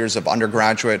 4 years of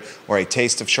undergraduate, or a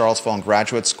taste of Charlottesville in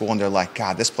graduate school, and they're like,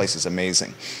 God, this place is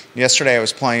amazing. Yesterday I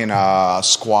was playing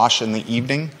squash in the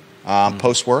evening,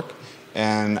 post-work,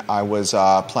 and I was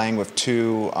playing with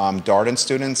 2 Darden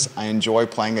students. I enjoy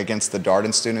playing against the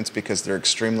Darden students because they're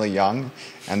extremely young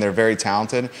and they're very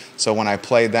talented. So when I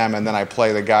play them and then I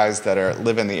play the guys that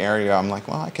live in the area, I'm like,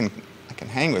 well, I can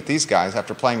hang with these guys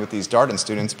after playing with these Darden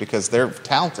students because they're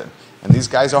talented. And these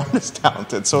guys aren't as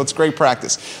talented, so it's great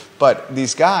practice. But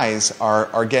these guys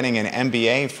are getting an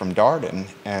MBA from Darden,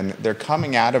 and they're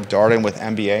coming out of Darden with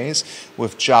MBAs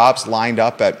with jobs lined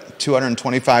up at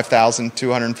 $225,000,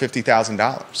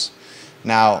 $250,000.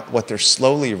 Now, what they're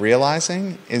slowly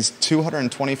realizing is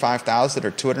 $225,000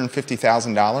 or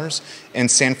 $250,000 in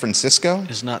San Francisco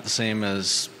is not the same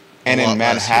as and in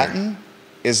Manhattan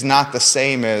is not the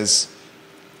same as,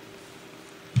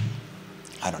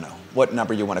 I don't know, what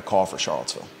number you want to call for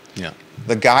Charlottesville. Yeah.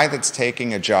 The guy that's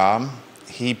taking a job,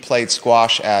 he played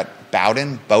squash at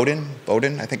Bowdoin.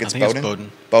 I think it's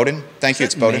Bowdoin. Bowdoin. Thank you,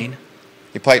 it's Bowdoin. Maine?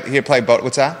 He played Bowdoin.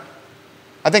 What's that?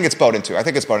 I think it's Bowdoin too.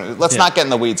 Let's not get in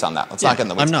the weeds on that. Let's not get in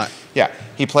the weeds. I'm not. Yeah.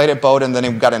 He played at Bowdoin, then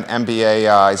he got an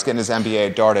MBA. He's getting his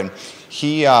MBA at Darden.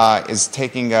 He is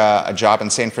taking a job in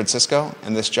San Francisco,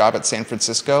 and this job at San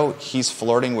Francisco, he's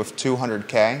flirting with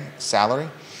 $200K salary.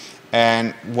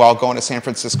 And while going to San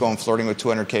Francisco and flirting with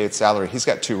 $200K at salary, he's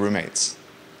got 2 roommates.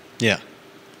 Yeah.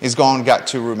 He's got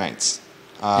 2 roommates.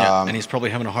 And he's probably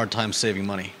having a hard time saving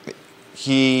money.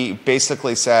 He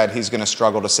basically said he's going to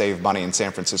struggle to save money in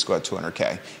San Francisco at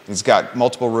 $200K. He's got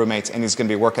multiple roommates, and he's going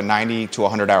to be working 90 to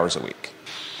 100 hours a week.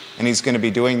 And he's going to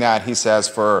be doing that, he says,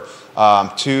 for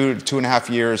 2.5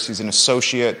 years. He's an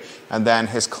associate, and then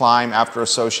his climb after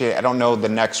associate, I don't know the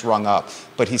next rung up,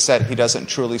 but he said he doesn't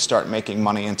truly start making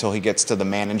money until he gets to the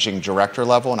managing director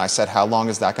level. And I said, how long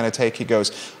is that going to take? He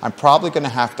goes, I'm probably going to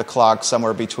have to clock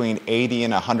somewhere between 80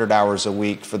 and 100 hours a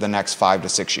week for the next 5 to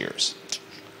 6 years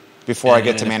before I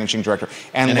get to managing director.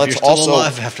 And let's also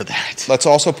alive after that. Let's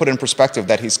also put in perspective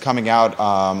that he's coming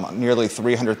out nearly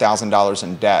 $300,000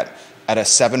 in debt at a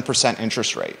 7%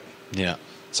 interest rate. Yeah.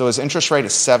 So his interest rate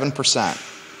is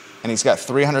 7%, and he's got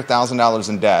 $300,000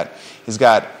 in debt. He's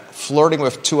got flirting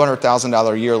with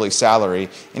 $200,000 yearly salary,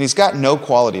 and he's got no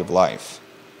quality of life.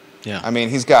 Yeah. I mean,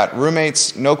 he's got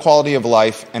roommates, no quality of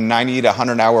life, and 90 to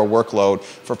 100-hour workload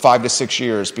for 5 to 6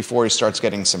 years before he starts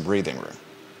getting some breathing room.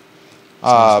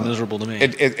 Sounds miserable to me.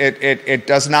 It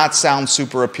does not sound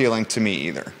super appealing to me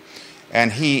either.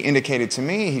 And he indicated to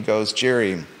me, he goes,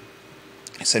 Jerry,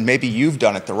 he said, maybe you've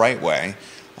done it the right way,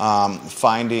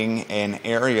 finding an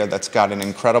area that's got an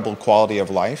incredible quality of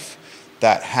life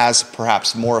that has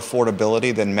perhaps more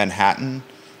affordability than Manhattan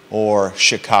or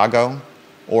Chicago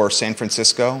or San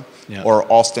Francisco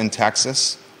or Austin,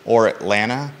 Texas or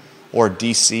Atlanta or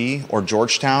D.C. or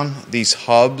Georgetown, these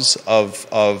hubs of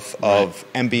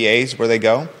MBAs where they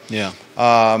go. Yeah.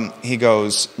 He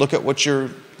goes, look at what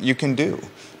you can do.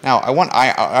 Now,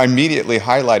 I immediately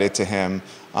highlighted to him,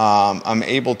 I'm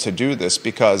able to do this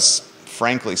because,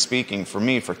 frankly speaking, for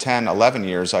me, for 10, 11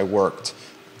 years, I worked,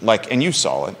 and you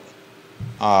saw it,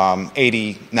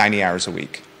 80, 90 hours a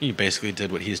week. You basically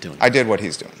did what he's doing. I did what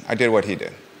he's doing. I did what he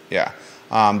did, yeah.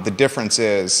 The difference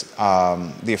is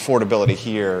the affordability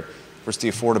here versus the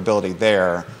affordability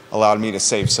there allowed me to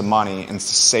save some money and to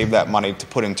save that money to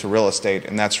put into real estate,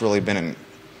 and that's really been in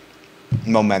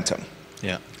momentum.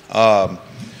 Yeah.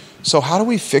 So how do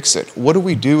we fix it? What do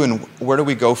we do, and where do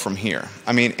we go from here?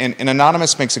 I mean, and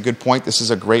Anonymous makes a good point. This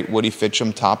is a great Woody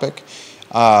Fitcham topic.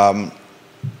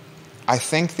 I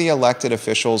think the elected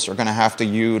officials are going to have to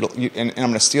and I'm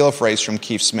going to steal a phrase from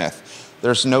Keith Smith.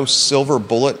 There's no silver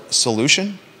bullet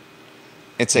solution.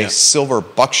 It's a silver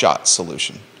buckshot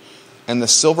solution. And the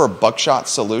silver buckshot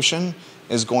solution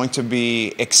is going to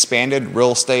be expanded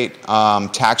real estate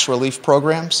tax relief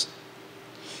programs.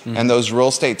 Mm-hmm. And those real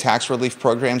estate tax relief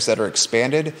programs that are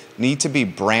expanded need to be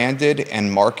branded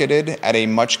and marketed at a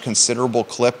much considerable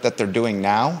clip that they're doing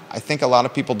now. I think a lot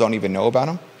of people don't even know about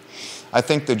them. I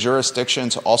think the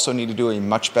jurisdictions also need to do a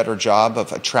much better job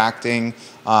of attracting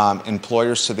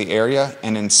employers to the area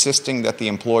and insisting that the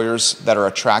employers that are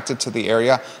attracted to the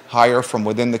area hire from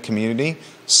within the community,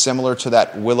 similar to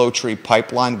that Willow Tree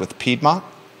pipeline with Piedmont.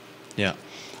 Yeah.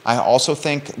 I also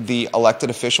think the elected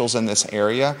officials in this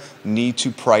area need to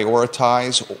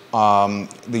prioritize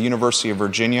the University of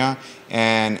Virginia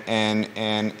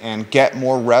and get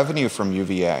more revenue from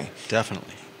UVA.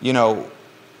 Definitely. You know,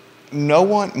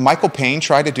 Michael Payne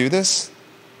tried to do this,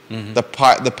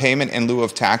 the payment in lieu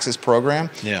of taxes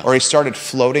program, or he started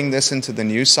floating this into the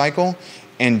news cycle,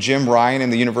 and Jim Ryan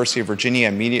and the University of Virginia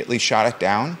immediately shot it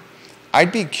down.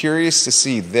 I'd be curious to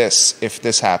see this, if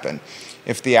this happened.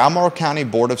 If the Albemarle County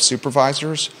Board of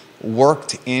Supervisors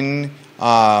worked in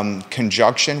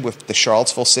conjunction with the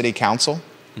Charlottesville City Council,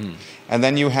 and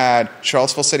then you had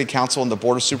Charlottesville City Council and the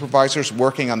Board of Supervisors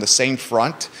working on the same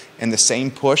front and the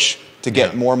same push to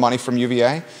get more money from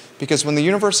UVA. Because when the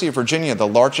University of Virginia, the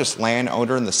largest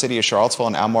landowner in the city of Charlottesville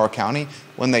and Albemarle County,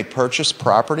 when they purchase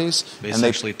properties, they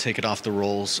essentially take it off the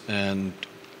rolls, and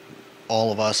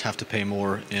all of us have to pay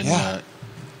more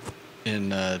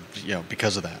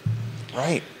because of that.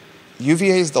 Right.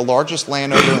 UVA is the largest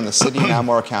landowner in the city of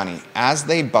Albemarle County. As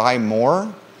they buy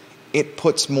more, it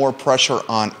puts more pressure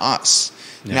on us.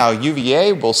 Yeah. Now,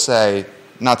 UVA will say,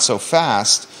 not so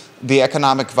fast. The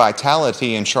economic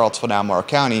vitality in Charlottesville and Albemarle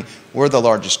County, we're the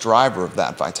largest driver of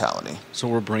that vitality. So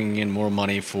we're bringing in more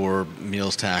money for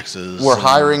meals taxes. We're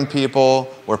hiring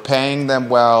people. We're paying them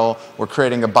well. We're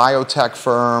creating a biotech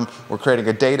firm. We're creating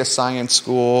a data science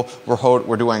school.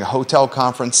 We're doing a hotel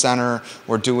conference center.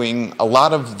 We're doing a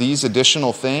lot of these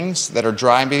additional things that are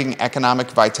driving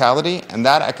economic vitality, and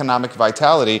that economic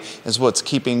vitality is what's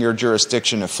keeping your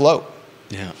jurisdiction afloat.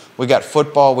 Yeah. We got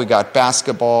football, we got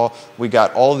basketball, we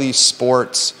got all these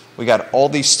sports, we got all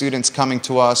these students coming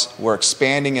to us, we're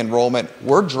expanding enrollment,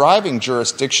 we're driving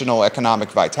jurisdictional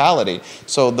economic vitality.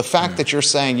 So the fact that you're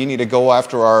saying you need to go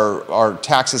after our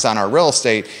taxes on our real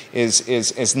estate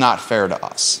is not fair to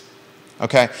us.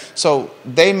 Okay? So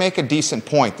they make a decent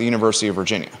point, the University of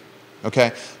Virginia.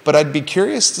 Okay? But I'd be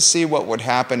curious to see what would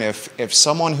happen if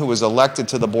someone who was elected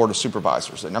to the Board of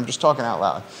Supervisors, and I'm just talking out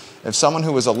loud, if someone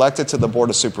who was elected to the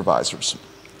Board of Supervisors,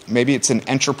 maybe it's an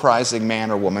enterprising man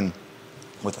or woman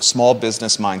with a small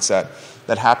business mindset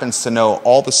that happens to know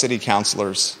all the city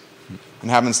councilors and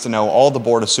happens to know all the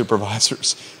Board of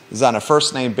Supervisors, is on a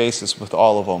first-name basis with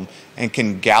all of them, and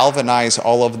can galvanize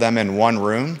all of them in one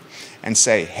room and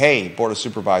say, hey, Board of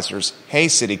Supervisors, hey,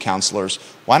 city councilors,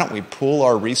 why don't we pool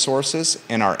our resources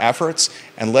and our efforts,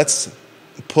 and let's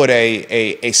put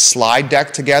a slide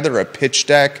deck together, a pitch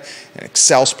deck, an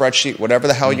Excel spreadsheet, whatever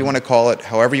the hell you want to call it,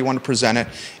 however you want to present it,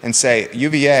 and say,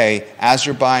 UVA, as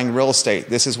you're buying real estate,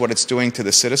 this is what it's doing to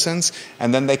the citizens.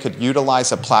 And then they could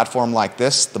utilize a platform like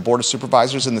this, the Board of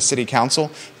Supervisors and the City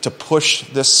Council, to push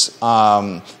this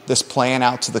plan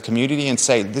out to the community and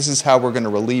say, this is how we're going to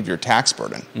relieve your tax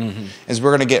burden, is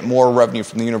we're going to get more revenue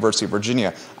from the University of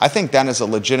Virginia. I think that is a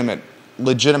legitimate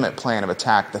plan of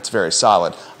attack that's very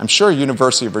solid. I'm sure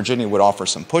University of Virginia would offer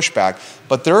some pushback,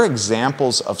 but there are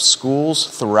examples of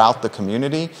schools throughout the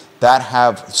community that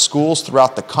have, schools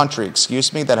throughout the country,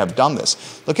 that have done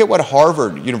this. Look at what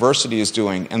Harvard University is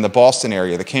doing in the Boston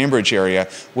area, the Cambridge area,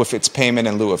 with its payment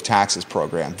in lieu of taxes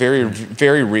program. Very,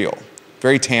 very real,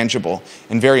 very tangible,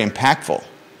 and very impactful.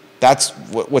 That's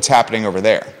what's happening over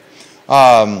there.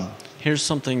 Here's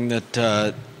something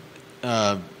that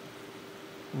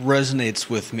resonates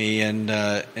with me,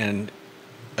 and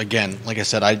again, like I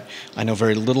said, I know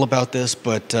very little about this,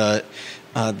 but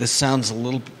This sounds a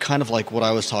little kind of like what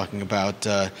I was talking about.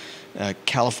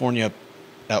 California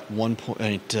at one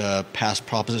point passed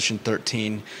Proposition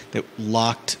 13 that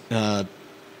locked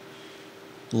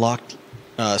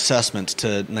assessments to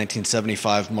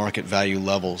 1975 market value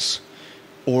levels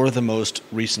or the most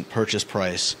recent purchase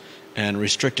price, and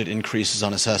restricted increases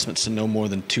on assessments to no more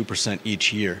than 2%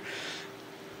 each year.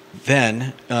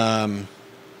 Then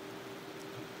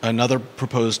another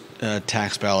proposed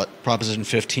tax ballot, Proposition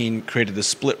 15, created the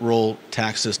split roll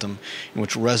tax system in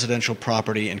which residential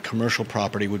property and commercial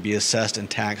property would be assessed and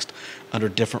taxed under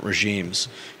different regimes.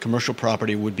 Commercial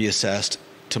property would be assessed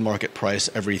to market price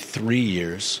every 3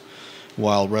 years,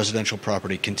 while residential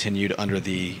property continued under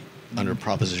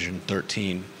Proposition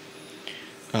 13.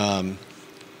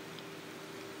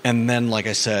 And then, like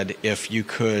I said, if you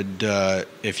could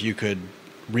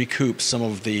recoup some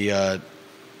of that,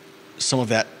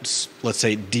 let's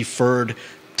say, deferred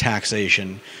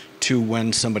taxation to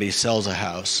when somebody sells a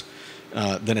house,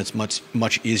 then it's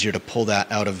much easier to pull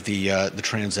that out of the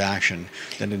transaction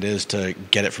than it is to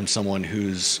get it from someone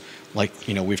who's, like,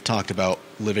 we've talked about,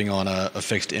 living on a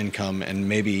fixed income and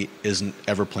maybe isn't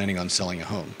ever planning on selling a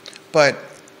home. But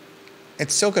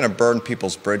it's still going to burn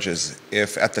people's bridges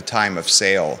if at the time of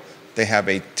sale they have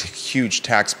a huge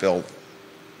tax bill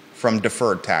from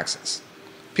deferred taxes.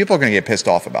 People are going to get pissed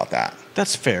off about that.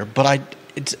 That's fair, but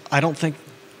I don't think,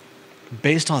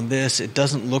 based on this, it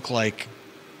doesn't look like,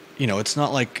 it's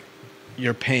not like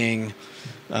you're paying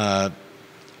a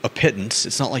pittance.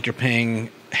 It's not like you're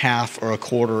paying half or a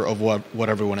quarter of what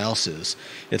everyone else is.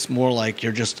 It's more like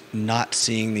you're just not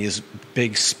seeing these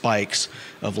big spikes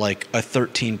of like a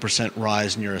 13%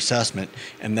 rise in your assessment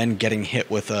and then getting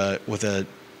hit with a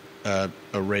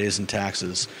raise in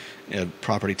taxes,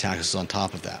 property taxes on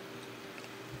top of that.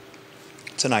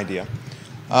 It's an idea.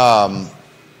 I'm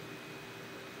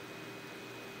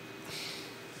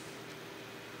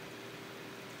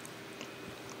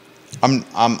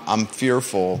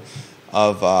fearful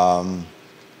of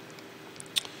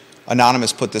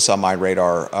Anonymous put this on my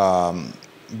radar.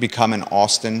 Becoming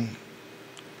Austin.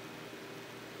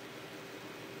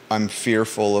 I'm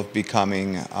fearful of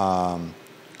becoming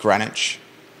Greenwich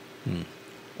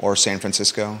or San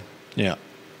Francisco. Yeah.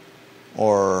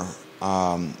 Or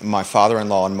my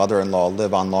father-in-law and mother-in-law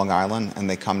live on Long Island, and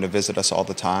they come to visit us all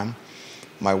the time.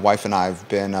 My wife and I have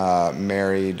been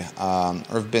married, or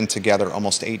have been together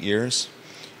almost 8 years.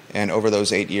 And over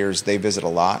those 8 years, they visit a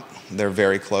lot. They're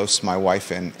very close, my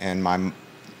wife and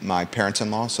my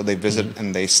parents-in-law. So they visit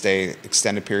and they stay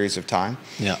extended periods of time.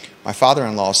 Yeah. My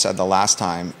father-in-law said the last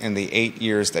time in the 8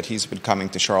 years that he's been coming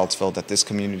to Charlottesville that this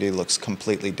community looks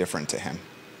completely different to him.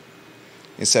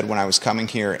 He said, when I was coming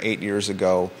here 8 years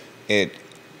ago, it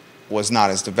was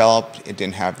not as developed. It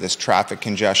didn't have this traffic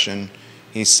congestion.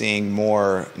 He's seeing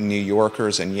more New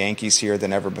Yorkers and Yankees here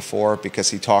than ever before because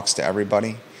he talks to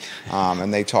everybody,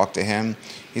 and they talk to him.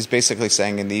 He's basically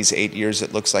saying in these 8 years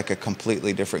it looks like a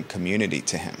completely different community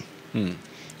to him.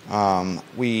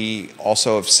 We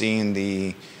also have seen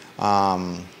the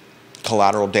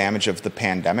collateral damage of the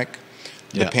pandemic.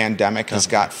 The pandemic has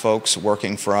got folks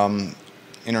working from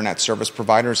internet service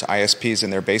providers, ISPs, in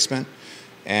their basement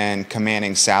and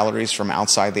commanding salaries from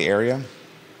outside the area.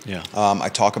 Yeah. I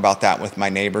talk about that with my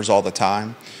neighbors all the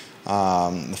time.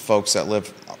 The folks that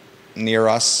live near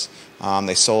us,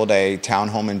 they sold a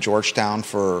townhome in Georgetown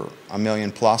for $1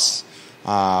 million plus,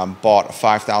 bought a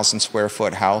 5,000 square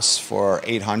foot house for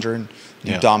 $800,000,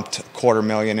 dumped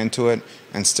 $250,000 into it,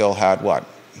 and still had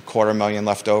 $250,000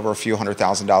 left over, a few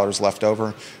 $100,000 left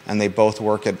over, and they both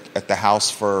work at the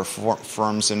house for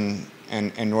firms in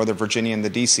Northern Virginia and the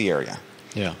DC area.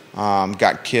 Yeah.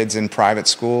 Got kids in private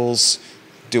schools,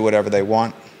 do whatever they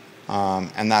want,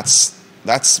 and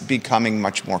that's becoming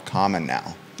much more common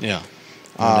now. Yeah.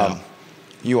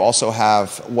 You also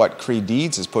have what Creed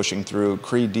Deeds is pushing through.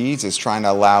 Creed Deeds is trying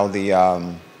to allow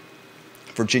the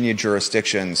Virginia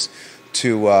jurisdictions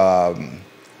to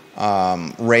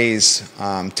raise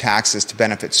taxes to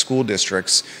benefit school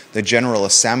districts. The General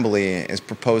Assembly is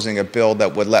proposing a bill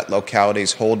that would let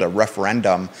localities hold a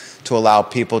referendum to allow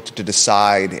people to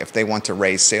decide if they want to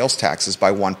raise sales taxes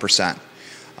by 1%.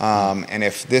 And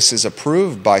if this is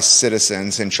approved by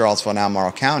citizens in Charlottesville and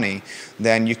Albemarle County,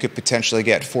 then you could potentially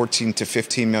get $14 to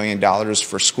 $15 million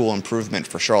for school improvement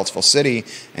for Charlottesville City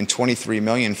and $23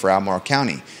 million for Albemarle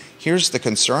County. Here's the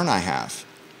concern I have.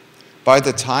 By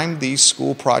the time these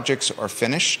school projects are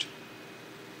finished,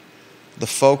 the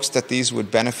folks that these would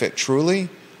benefit truly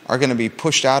are going to be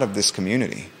pushed out of this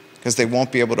community because they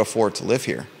won't be able to afford to live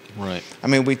here. Right. I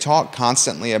mean, we talk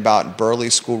constantly about Burley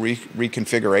school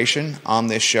reconfiguration on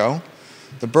this show.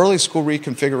 The Burley School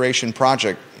Reconfiguration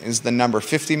Project, is the number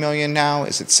 50 million now?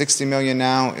 Is it 60 million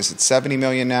now? Is it 70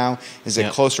 million now? Is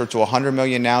it closer to 100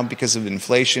 million now because of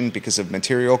inflation, because of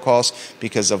material costs,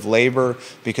 because of labor,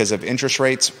 because of interest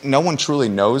rates? No one truly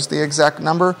knows the exact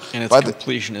number. And its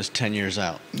completion is 10 years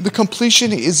out. The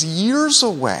completion is years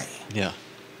away. Yeah.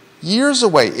 Years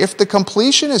away. If the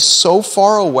completion is so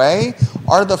far away,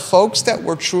 are the folks that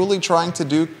we're truly trying to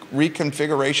do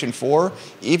reconfiguration for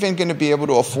even going to be able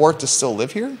to afford to still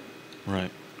live here? Right.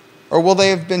 Or will they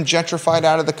have been gentrified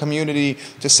out of the community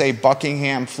to, say,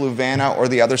 Buckingham, Fluvanna, or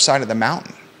the other side of the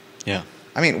mountain? Yeah.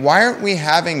 I mean, why aren't we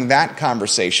having that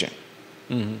conversation?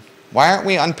 Mm-hmm. Why aren't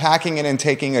we unpacking it and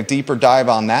taking a deeper dive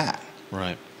on that?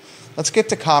 Right. Let's get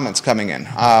to comments coming in.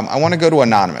 I want to go to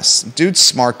Anonymous. Dude's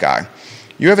smart guy.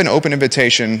 You have an open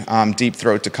invitation, Deep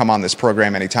Throat, to come on this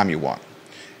program anytime you want.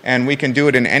 And we can do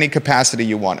it in any capacity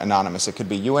you want, Anonymous. It could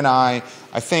be you and I.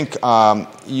 I think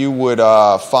you would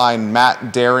find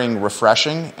Matt Daring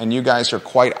refreshing, and you guys are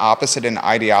quite opposite in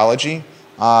ideology,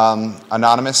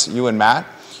 Anonymous, you and Matt.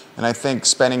 And I think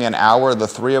spending an hour, the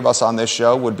three of us on this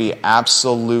show, would be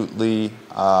absolutely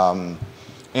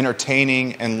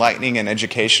entertaining, enlightening, and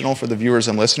educational for the viewers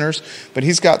and listeners. But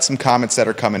he's got some comments that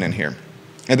are coming in here.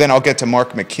 And then I'll get to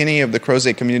Mark McKinney of the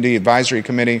Crozet Community Advisory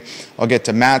Committee. I'll get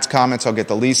to Matt's comments. I'll get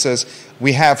to Lisa's.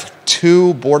 We have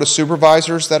 2 Board of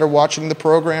Supervisors that are watching the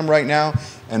program right now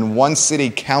and 1 City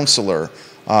Councilor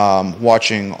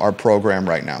watching our program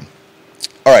right now.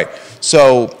 All right,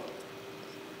 so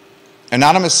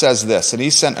Anonymous says this, and he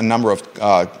sent a number of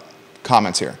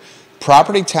comments here.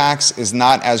 Property tax is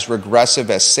not as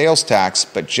regressive as sales tax,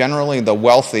 but generally the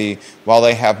wealthy, while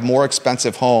they have more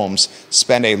expensive homes,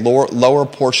 spend a lower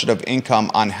portion of income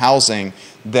on housing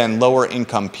than lower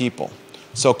income people.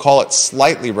 So call it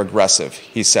slightly regressive,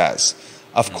 he says.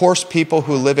 Of course, people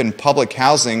who live in public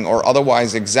housing or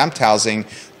otherwise exempt housing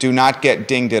do not get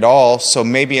dinged at all, so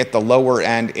maybe at the lower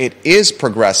end it is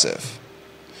progressive.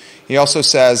 He also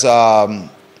says,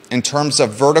 in terms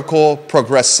of vertical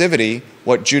progressivity,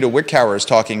 what Judah Wickower is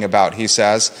talking about, he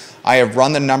says, I have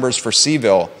run the numbers for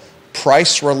CVille.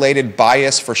 Price-related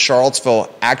bias for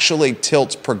Charlottesville actually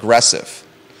tilts progressive.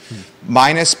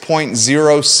 Minus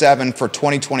 0.07 for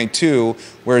 2022,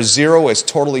 where 0 is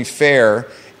totally fair,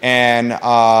 and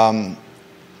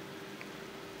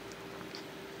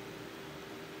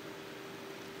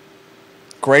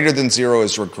greater than 0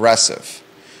 is regressive.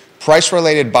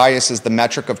 Price-related bias is the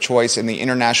metric of choice in the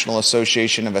International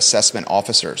Association of Assessment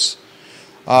Officers.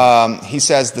 He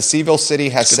says the CVille City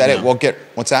has said it will get...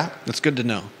 What's that? That's good to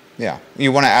know. Yeah.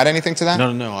 You want to add anything to that?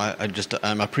 No.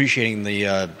 I'm appreciating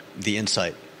the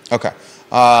insight. Okay.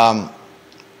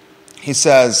 He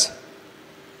says,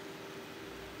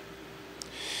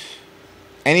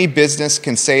 any business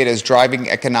can say it is driving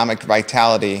economic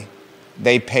vitality.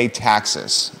 They pay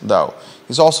taxes, though.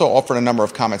 He's also offered a number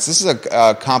of comments. This is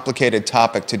a complicated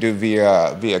topic to do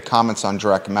via comments on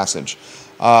direct message.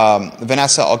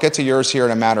 Vanessa, I'll get to yours here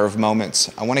in a matter of moments.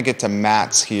 I want to get to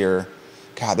Matt's here.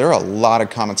 God, there are a lot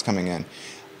of comments coming in.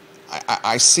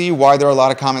 I see why there are a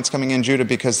lot of comments coming in, Judah,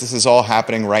 because this is all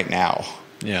happening right now.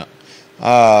 Yeah.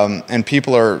 And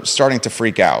people are starting to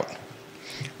freak out.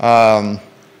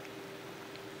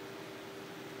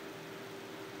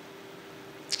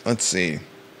 Let's see.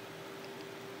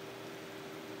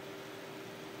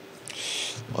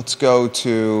 Let's go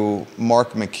to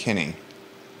Mark McKinney.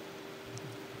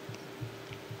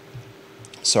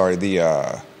 Sorry,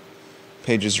 the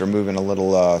pages are moving a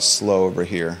little slow over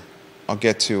here. I'll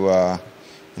get to,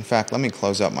 in fact, let me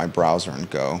close out my browser and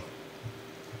go.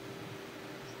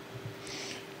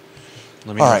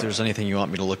 Let me know if there's anything you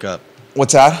want me to look up.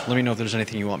 What's that? Let me know if there's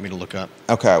anything you want me to look up.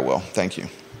 Okay, I will. Thank you.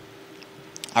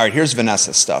 All right, here's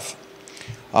Vanessa's stuff.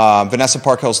 Vanessa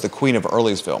Parkhill's the queen of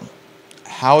Earlysville.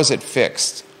 How is it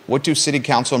fixed? What do City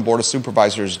Council and Board of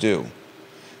Supervisors do?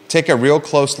 Take a real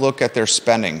close look at their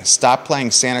spending. Stop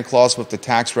playing Santa Claus with the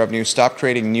tax revenue. Stop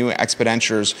creating new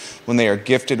expenditures when they are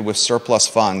gifted with surplus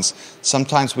funds.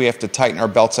 Sometimes we have to tighten our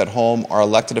belts at home. Our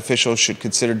elected officials should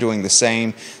consider doing the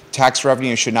same. Tax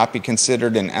revenue should not be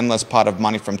considered an endless pot of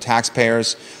money from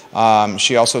taxpayers.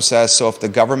 She also says, so if the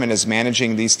government is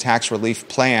managing these tax relief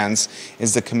plans,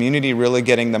 is the community really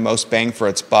getting the most bang for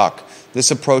its buck? This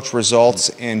approach results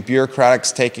in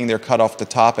bureaucrats taking their cut off the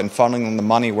top and funneling the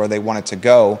money where they want it to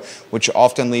go, which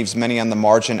often leaves many on the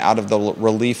margin out of the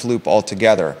relief loop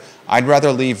altogether. I'd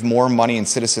rather leave more money in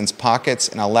citizens' pockets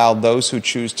and allow those who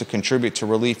choose to contribute to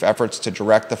relief efforts to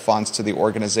direct the funds to the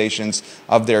organizations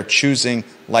of their choosing,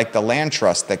 like the land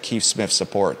trust that Keith Smith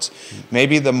supports.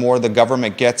 Maybe the more the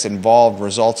government gets involved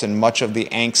results in much of the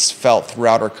angst felt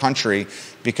throughout our country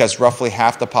because roughly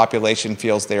half the population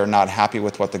feels they are not happy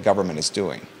with what the government is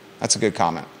doing. That's a good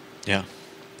comment. Yeah.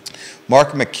 Mark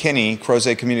McKinney,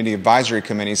 Crozet Community Advisory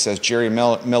Committee, says, Jerry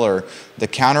Miller, the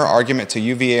counter argument to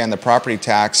UVA and the property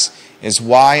tax is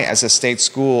why, as a state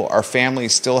school, are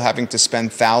families still having to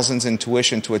spend thousands in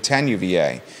tuition to attend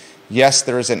UVA? Yes,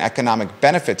 there is an economic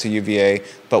benefit to UVA,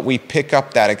 but we pick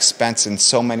up that expense in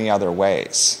so many other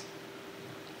ways.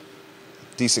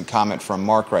 Decent comment from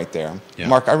Mark right there. Yeah.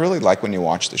 Mark, I really like when you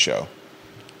watch the show.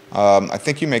 I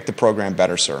think you make the program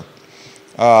better, sir.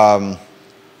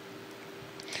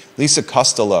 Lisa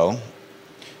Costello,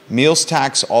 meals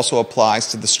tax also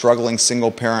applies to the struggling single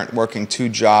parent working 2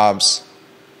 jobs.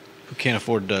 Who can't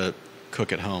afford to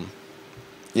cook at home.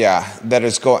 Yeah, that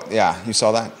is yeah, you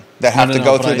saw that? That have to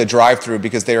go through the drive-through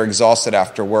because they are exhausted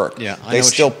after work. Yeah,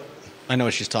 I know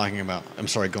what she's talking about. I'm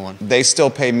sorry, go on. They still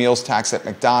pay meals tax at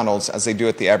McDonald's as they do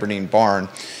at the Aberdeen Barn.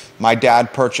 My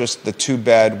dad purchased the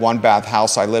 2-bed, 1-bath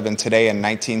house I live in today in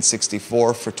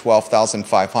 1964 for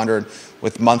 $12,500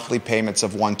 with monthly payments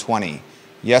of $120.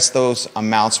 Yes, those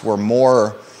amounts were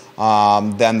more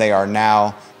than they are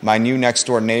now. My new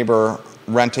next-door neighbor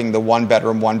renting the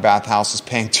 1-bedroom, 1-bath house is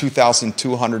paying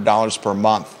 $2,200 per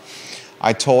month.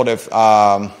 I told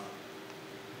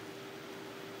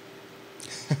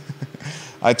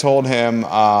him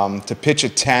to pitch a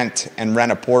tent and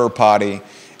rent a porta potty,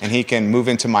 and he can move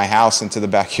into my house, into the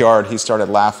backyard. He started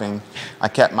laughing. I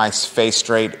kept my face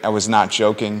straight. I was not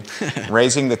joking.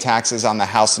 Raising the taxes on the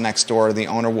house next door, the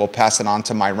owner will pass it on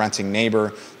to my renting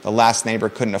neighbor. The last neighbor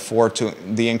couldn't afford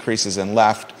the increases and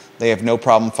left. They have no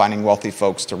problem finding wealthy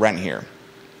folks to rent here.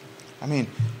 I mean,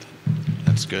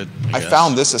 that's good. I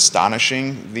found this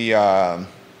astonishing. The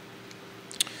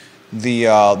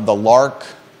Lark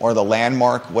or the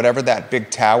Landmark, whatever that big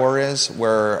tower is,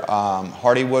 where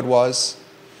Hardywood was,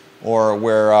 or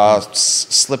where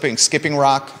Skipping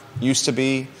Rock used to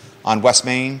be on West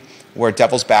Main, where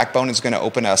Devil's Backbone is going to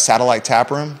open a satellite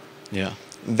tap room. Yeah.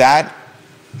 That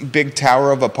big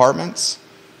tower of apartments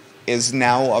is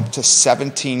now up to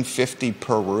 $1,750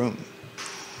 per room.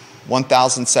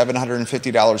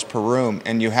 $1,750 per room,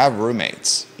 and you have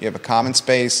roommates. You have a common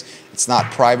space. It's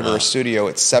not private or a studio.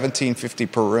 It's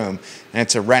 $1,750 per room, and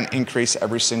it's a rent increase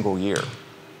every single year.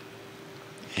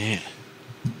 Yeah.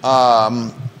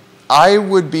 I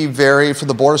would be for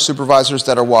the Board of Supervisors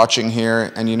that are watching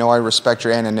here, and you know I respect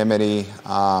your anonymity,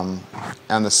 and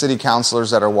the city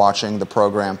councilors that are watching the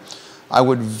program, I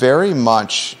would very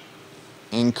much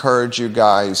encourage you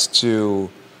guys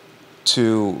to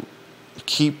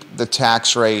keep the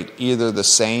tax rate either the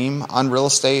same on real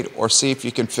estate or see if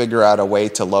you can figure out a way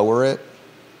to lower it.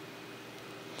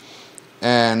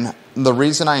 And the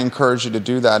reason I encourage you to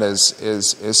do that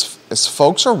is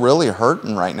folks are really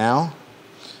hurting right now.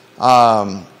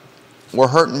 We're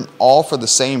hurting all for the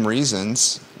same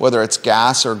reasons, whether it's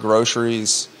gas or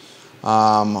groceries,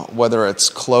 whether it's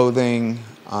clothing,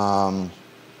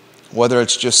 whether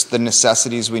it's just the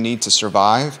necessities we need to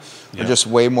survive are just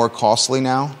way more costly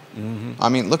now. Mm-hmm. I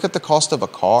mean, look at the cost of a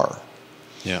car.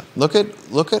 Yeah. Look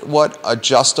at what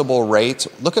adjustable rates.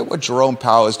 Look at what Jerome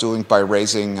Powell is doing by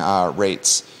raising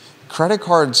rates. Credit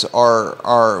cards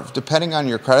are depending on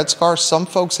your credit score. Some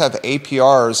folks have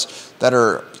APRs that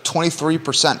are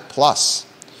 23% plus.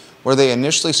 Where they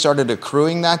initially started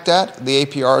accruing that debt, the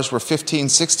APRs were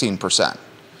 15-16%.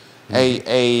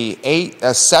 Mm-hmm.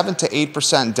 A 7 to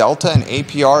 8% delta in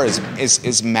APR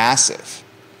is massive.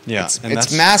 Yeah,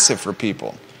 it's massive for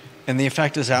people. And the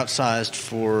effect is outsized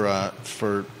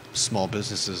for small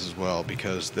businesses as well,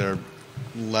 because they're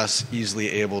less easily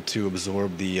able to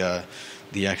absorb the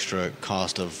extra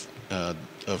cost of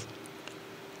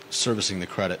servicing the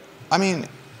credit. I mean,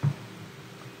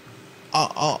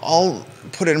 I'll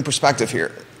put it in perspective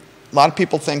here. A lot of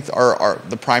people think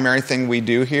the primary thing we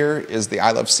do here is the I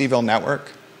Love CVille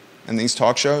Network and these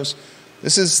talk shows.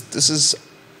 It's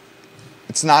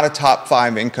not a top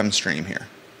 5 income stream here.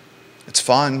 It's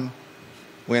fun.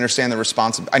 We understand the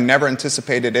responsibility. I never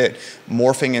anticipated it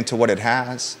morphing into what it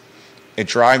has. It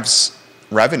drives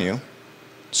revenue,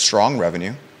 strong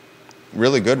revenue,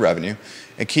 really good revenue.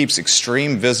 It keeps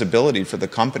extreme visibility for the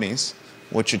companies,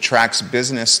 which attracts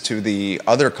business to the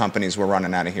other companies we're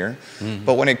running out of here. Mm-hmm.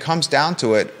 But when it comes down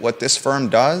to it, what this firm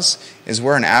does is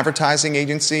we're an advertising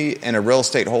agency and a real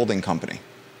estate holding company.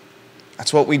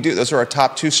 That's what we do. Those are our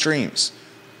top 2 streams.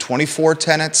 24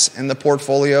 tenants in the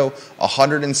portfolio,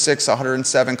 106,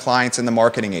 107 clients in the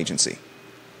marketing agency.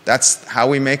 That's how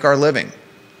we make our living,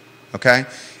 okay?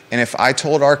 And if I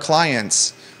told our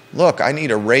clients, look, I need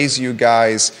to raise you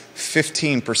guys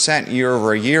 15% year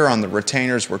over year on the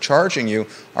retainers we're charging you,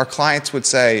 our clients would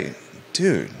say,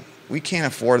 dude, we can't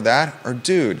afford that. Or,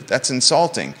 dude, that's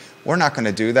insulting. We're not going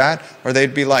to do that. Or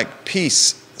they'd be like,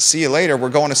 peace, see you later. We're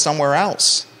going to somewhere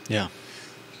else. Yeah.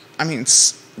 I mean,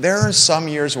 there are some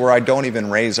years where I don't even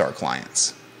raise our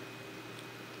clients.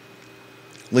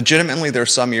 Legitimately, there are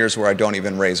some years where I don't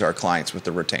even raise our clients with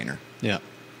the retainer. Yeah.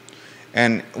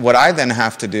 And what I then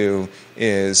have to do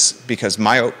is, because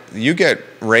you get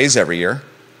raise every year,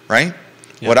 right?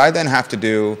 Yeah. What I then have to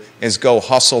do is go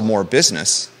hustle more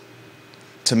business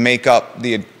to make up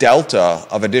the delta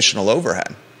of additional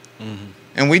overhead. Mm-hmm.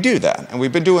 And we do that. And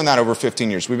we've been doing that over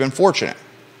 15 years. We've been fortunate.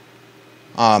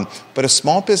 But a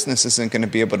small business isn't going to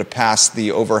be able to pass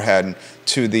the overhead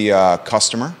to the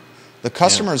customer. The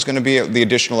customer is going to be the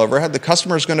additional overhead. The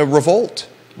customer is going to revolt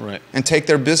and take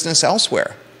their business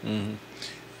elsewhere. Mm-hmm.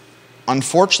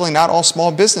 Unfortunately, not all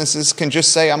small businesses can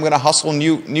just say, I'm going to hustle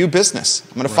new business.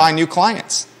 I'm going to find new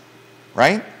clients.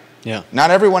 Right? Yeah.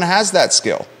 Not everyone has that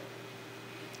skill.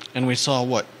 And we saw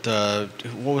what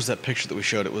was that picture that we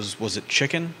showed? Was it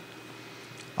chicken?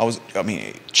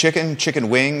 Chicken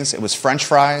wings. It was French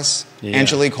fries. Yeah.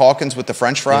 Angelique Hawkins with the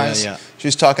French fries. Yeah. She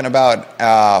was talking about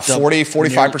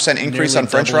 45% increase on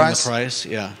French fries. The price.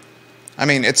 Yeah. I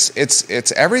mean,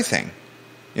 it's everything,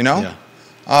 you know?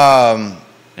 Yeah.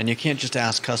 And you can't just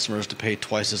ask customers to pay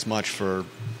twice as much for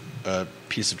a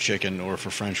piece of chicken or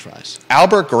for French fries.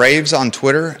 Albert Graves on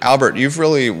Twitter. Albert,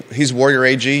 he's Warrior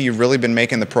AG. You've really been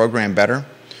making the program better.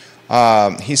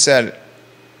 He said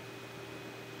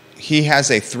he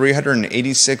has a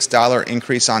 $386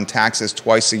 increase on taxes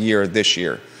twice a year this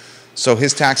year. So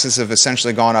his taxes have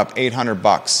essentially gone up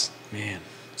 $800. Man.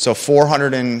 So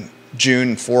 $400 in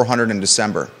June, $400 in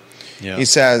December. Yeah. He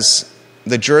says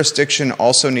the jurisdiction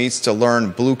also needs to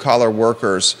learn blue-collar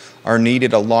workers are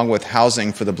needed along with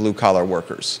housing for the blue-collar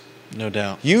workers. No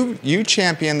doubt. You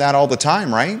champion that all the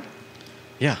time, right?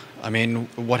 Yeah. I mean,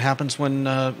 what happens when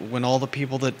all the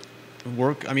people that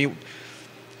work, I mean,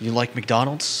 you like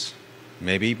McDonald's?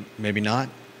 Maybe not.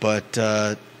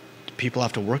 But people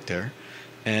have to work there.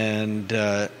 And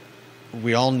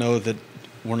we all know that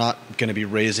we're not going to be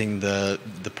raising the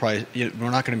price.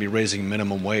 We're not going to be raising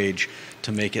minimum wage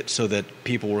to make it so that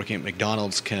people working at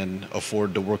McDonald's can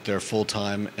afford to work there full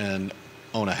time and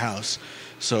own a house.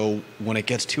 So when it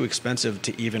gets too expensive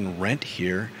to even rent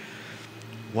here,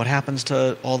 what happens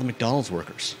to all the McDonald's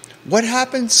workers? What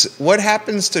happens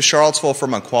to Charlottesville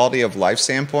from a quality of life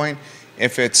standpoint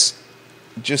if it's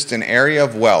just an area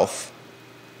of wealth,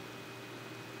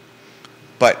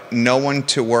 but no one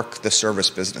to work the service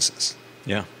businesses?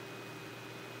 Yeah.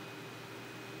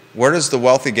 Where does the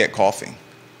wealthy get coffee?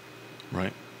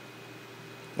 Right.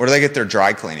 Where do they get their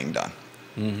dry cleaning done?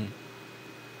 Mm-hmm.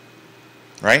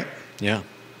 Right? Yeah.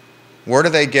 Where do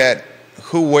they get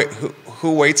who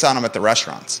waits on them at the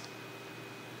restaurants?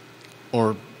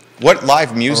 Or what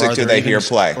live music do they hear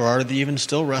play? Or are there even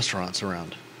still restaurants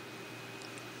around?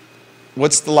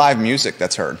 What's the live music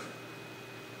that's heard?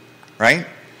 Right?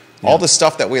 Yeah. All the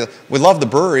stuff that we love the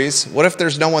breweries. What if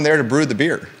there's no one there to brew the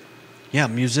beer? Yeah,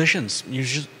 musicians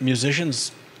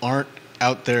aren't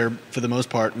out there for the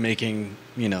most part making,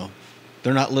 they're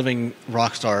not living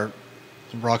rock star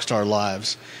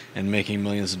lives and making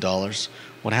millions of dollars.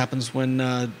 What happens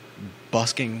when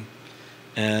busking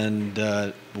and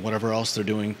whatever else they're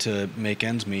doing to make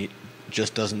ends meet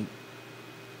just doesn't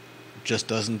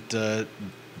do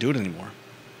it anymore?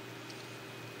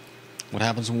 What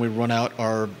happens when we run out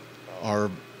our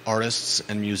artists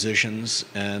and musicians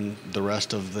and the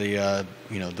rest of the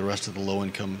low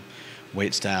income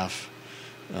wait staff,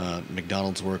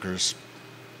 McDonald's workers,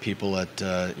 people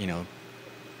at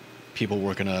people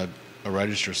working a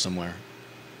register somewhere?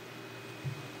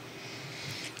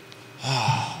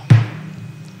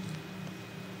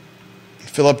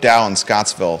 Philip Dow in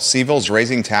Scottsville. CVille's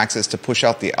raising taxes to push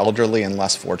out the elderly and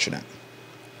less fortunate.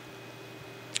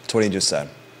 That's what he just said.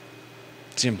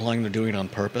 Is he implying they're doing it on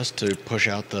purpose to push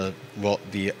out the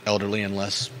elderly and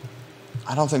less?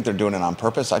 I don't think they're doing it on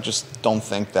purpose. I just don't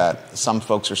think that some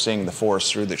folks are seeing the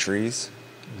forest through the trees.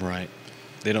 Right.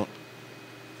 They don't.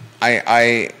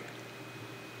 I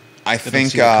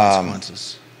think see the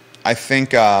consequences. I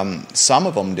think some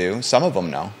of them do. Some of them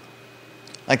no.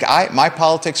 Like my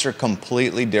politics are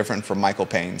completely different from Michael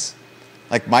Payne's.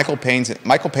 Like Michael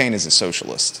Payne is a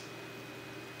socialist,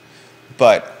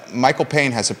 but Michael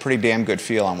Payne has a pretty damn good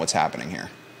feel on what's happening here.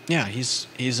 Yeah,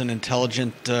 he's an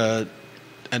intelligent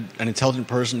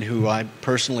person who I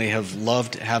personally have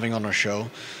loved having on our show,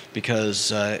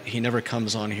 because he never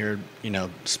comes on here,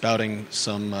 spouting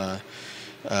some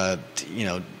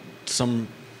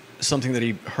something that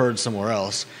he heard somewhere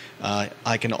else.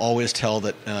 I can always tell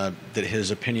that that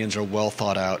his opinions are well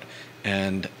thought out,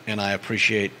 and I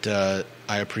appreciate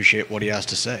what he has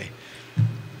to say.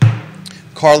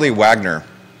 Carly Wagner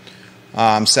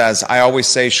says, I always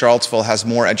say Charlottesville has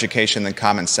more education than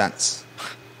common sense.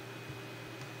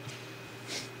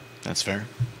 That's fair.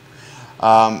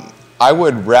 I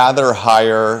would rather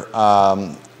hire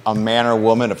a man or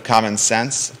woman of common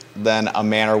sense than a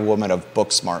man or woman of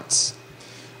book smarts.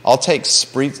 I'll take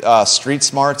street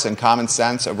smarts and common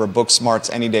sense over book smarts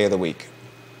any day of the week.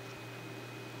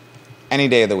 Any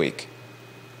day of the week.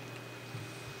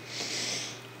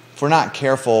 If we're not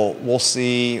careful, we'll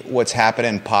see what's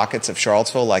happening in pockets of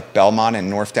Charlottesville like Belmont and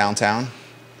North Downtown,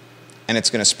 and it's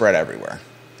going to spread everywhere.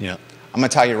 Yeah. I'm going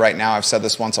to tell you right now, I've said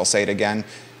this once, I'll say it again,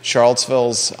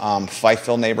 Charlottesville's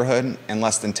Fifeville neighborhood in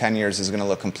less than 10 years is going to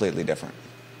look completely different.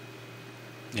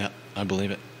 Yeah, I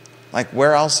believe it. Like,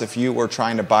 where else, if you were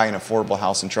trying to buy an affordable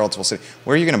house in Charlottesville City,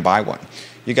 where are you going to buy one?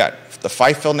 You got the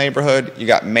Fifeville neighborhood, you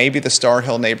got maybe the Star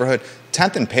Hill neighborhood.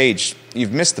 10th and Page,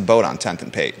 you've missed the boat on 10th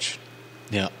and Page.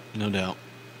 Yeah, no doubt.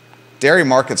 Dairy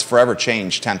Market's forever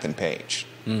changed 10th and Page.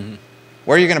 Mm-hmm.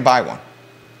 Where are you going to buy one?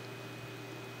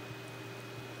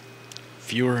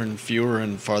 Fewer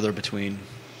and farther between.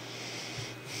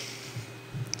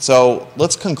 So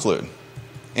let's conclude.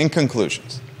 In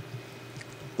conclusions,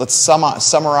 let's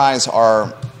summarize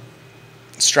our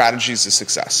strategies of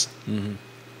success. Mm-hmm.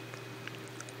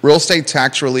 Real estate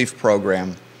tax relief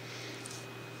program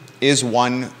is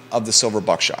one of the silver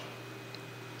buckshot.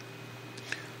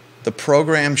 The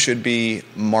program should be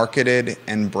marketed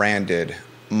and branded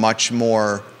much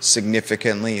more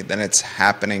significantly than it's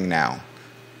happening now.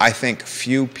 I think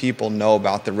few people know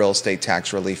about the real estate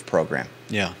tax relief program.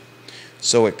 Yeah.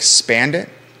 So expand it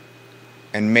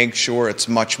and make sure it's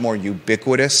much more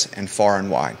ubiquitous and far and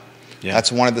wide. Yeah.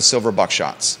 That's one of the silver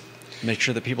buckshots. Make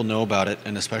sure that people know about it,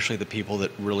 and especially the people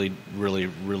that really, really,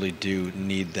 really do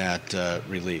need that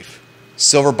relief.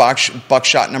 Silver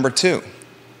buckshot number 2.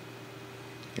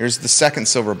 Here's the second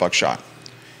silver buckshot.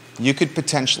 You could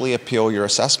potentially appeal your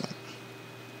assessment.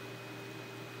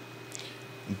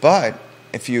 But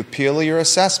if you appeal your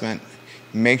assessment,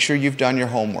 make sure you've done your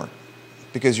homework,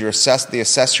 because the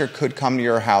assessor could come to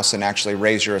your house and actually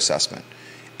raise your assessment.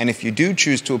 And if you do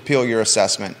choose to appeal your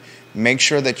assessment, make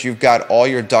sure that you've got all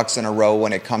your ducks in a row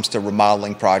when it comes to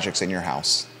remodeling projects in your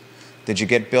house. Did you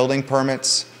get building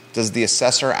permits? Does the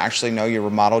assessor actually know you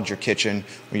remodeled your kitchen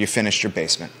or you finished your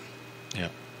basement? Yeah.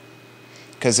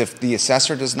 Because if the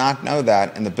assessor does not know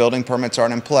that and the building permits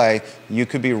aren't in play, you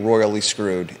could be royally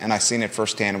screwed. And I've seen it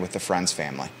firsthand with the Friends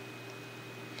family.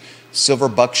 Silver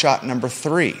buckshot number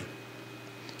 3.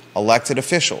 Elected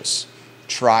officials.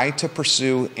 Try to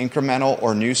pursue incremental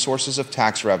or new sources of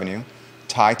tax revenue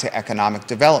tied to economic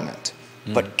development.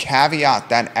 But caveat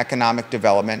that economic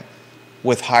development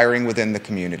with hiring within the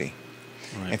community.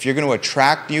 Right. If you're going to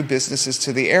attract new businesses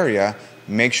to the area,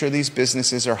 make sure these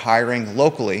businesses are hiring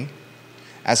locally,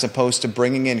 as opposed to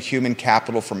bringing in human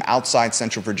capital from outside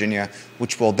Central Virginia,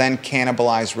 which will then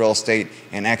cannibalize real estate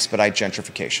and expedite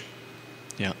gentrification.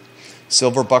 Yeah.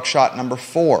 Silver buckshot number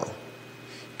 4.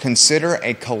 Consider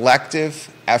a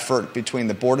collective effort between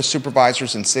the Board of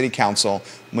Supervisors and City Council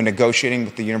when negotiating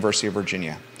with the University of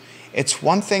Virginia. It's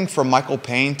one thing for Michael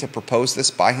Payne to propose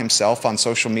this by himself on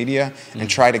social media and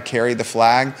try to carry the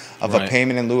flag of a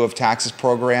payment in lieu of taxes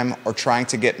program, or trying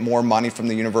to get more money from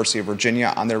the University of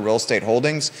Virginia on their real estate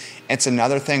holdings. It's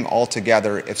another thing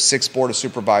altogether if 6 Board of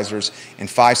Supervisors and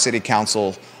 5 City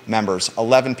Council members,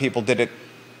 11 people did it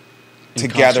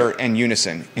together in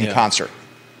unison, in concert.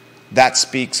 That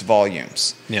speaks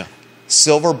volumes. Yeah.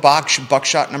 Silver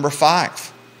buckshot number 5.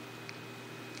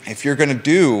 If you're going to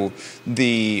do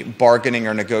the bargaining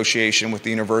or negotiation with the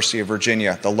University of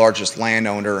Virginia, the largest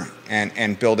landowner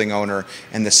and building owner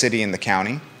in the city and the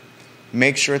county,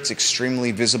 make sure it's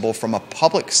extremely visible from a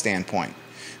public standpoint,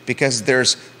 because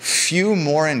there's few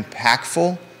more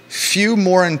impactful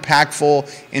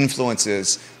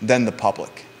influences than the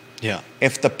public. Yeah.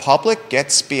 If the public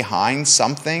gets behind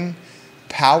something,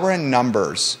 power in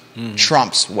numbers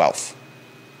trumps wealth.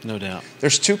 No doubt.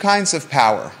 There's 2 kinds of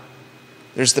power.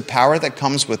 There's the power that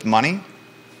comes with money,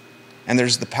 and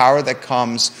there's the power that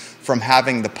comes from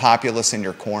having the populace in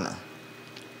your corner.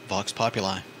 Vox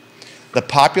populi. The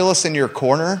populace in your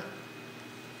corner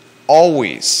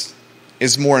always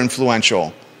is more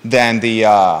influential than the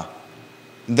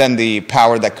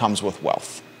power that comes with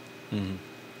wealth. Mm-hmm.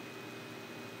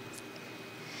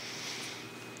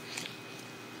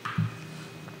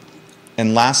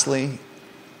 And lastly,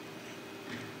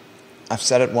 I've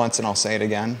said it once and I'll say it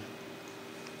again.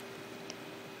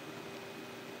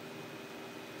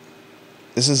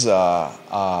 This is a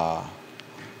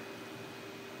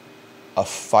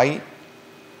fight,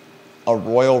 a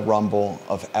Royal Rumble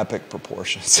of epic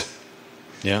proportions.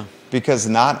 Yeah. Because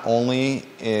not only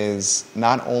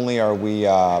are we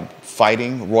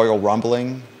fighting, Royal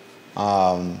Rumbling,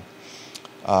 market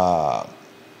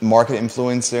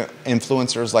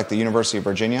influencers like the University of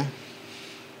Virginia,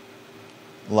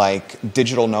 like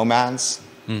digital nomads,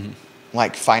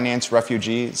 like finance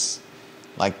refugees,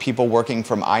 like people working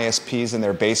from ISPs in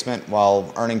their basement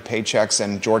while earning paychecks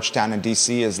in Georgetown and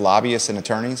DC as lobbyists and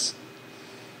attorneys.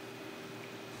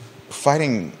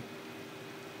 Fighting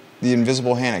the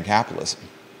invisible hand of capitalism.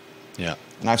 Yeah.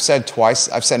 And I've said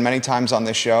many times on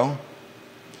this show,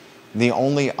 the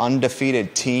only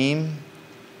undefeated team,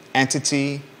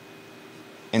 entity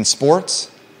in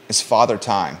sports is Father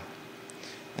Time.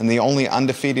 And the only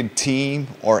undefeated team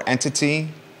or entity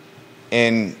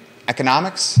in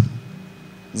economics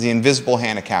is the invisible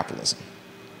hand of capitalism.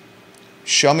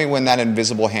 Show me when that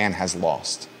invisible hand has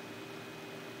lost.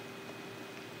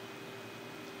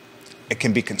 It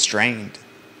can be constrained.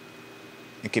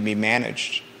 It can be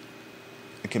managed.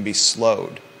 It can be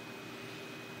slowed.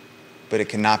 But it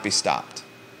cannot be stopped.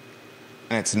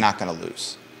 And it's not going to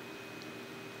lose.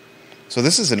 So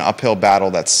this is an uphill battle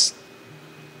that's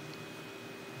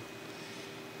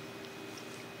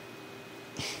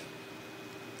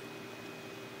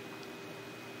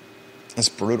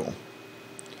brutal.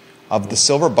 Of the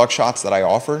silver buckshots that I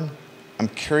offered, I'm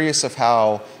curious of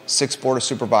how 6 board of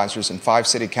supervisors and 5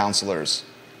 city councilors,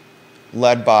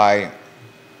 led by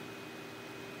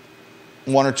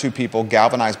 1 or 2 people,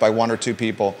 galvanized by 1 or 2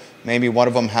 people, maybe one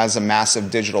of them has a massive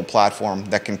digital platform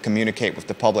that can communicate with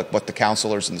the public what the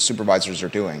councilors and the supervisors are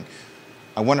doing.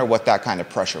 I wonder what that kind of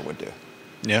pressure would do.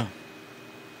 Yeah.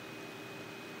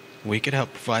 We could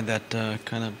help provide that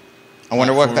kind of. I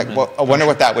wonder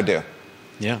what that would do.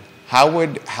 Yeah. How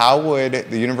would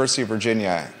the University of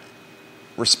Virginia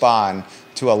respond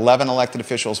to 11 elected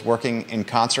officials working in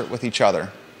concert with each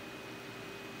other,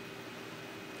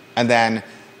 and then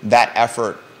that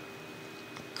effort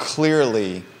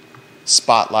clearly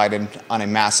spotlighted on a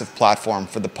massive platform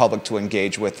for the public to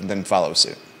engage with and then follow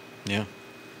suit? Yeah.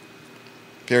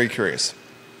 Very curious.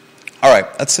 All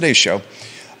right, that's today's show.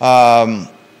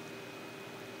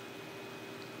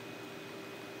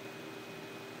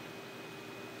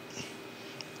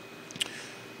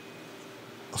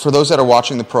 For those that are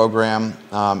watching the program,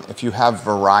 if you have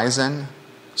Verizon,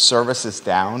 service is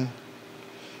down.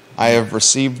 I have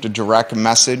received a direct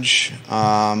message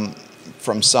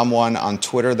from someone on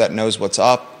Twitter that knows what's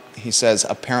up. He says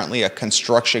apparently a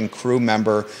construction crew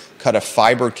member cut a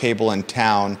fiber cable in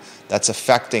town that's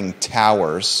affecting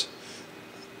towers.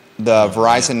 The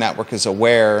Verizon network is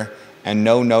aware and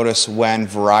no notice when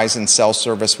Verizon cell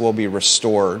service will be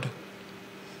restored.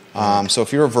 So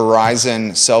if you're a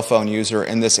Verizon cell phone user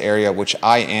in this area, which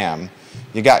I am,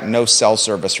 you got no cell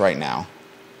service right now.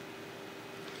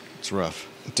 It's rough.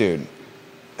 Dude,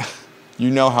 you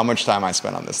know how much time I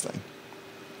spent on this thing.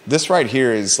 This right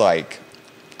here is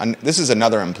this is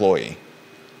another employee.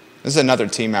 This is another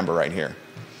team member right here.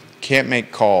 Can't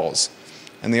make calls.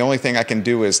 And the only thing I can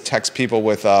do is text people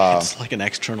with... it's like an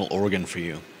external organ for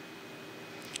you.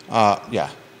 Yeah.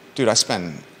 Dude, I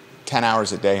spend 10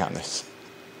 hours a day on this.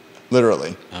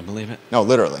 Literally. I believe it. No,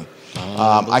 literally.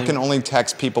 I can only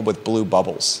text people with blue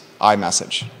bubbles,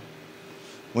 iMessage.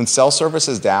 When cell service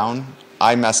is down,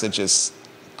 iMessage is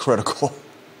critical.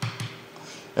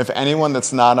 If anyone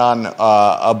that's not on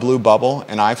a blue bubble,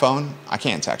 an iPhone, I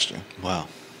can't text you. Wow.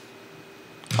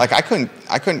 Like I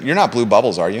couldn't, you're not blue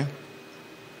bubbles, are you?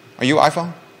 Are you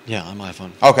iPhone? Yeah, I'm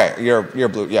iPhone. Okay, you're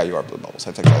blue. Yeah, you are blue bubbles.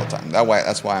 I text you all the time.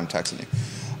 That's why I'm texting you.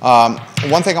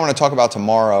 One thing I want to talk about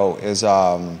tomorrow is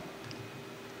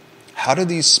how do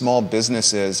these small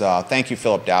businesses, thank you,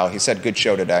 Philip Dow. He said good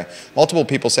show today. Multiple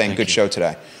people saying good show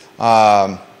today.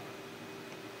 I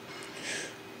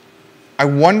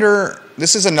wonder,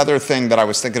 this is another thing that I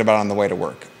was thinking about on the way to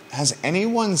work. Has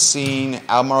anyone seen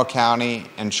Albemarle County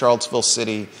and Charlottesville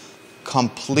City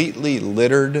completely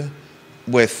littered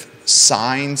with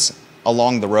signs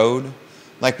along the road?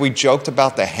 Like we joked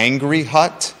about the Hangry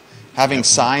Hut having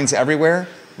signs everywhere.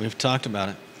 We've talked about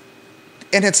it.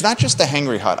 And it's not just the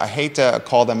Hangry Hut. I hate to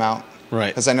call them out. Right.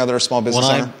 Because I know they're a small business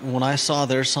owner. When I saw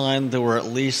their sign, there were at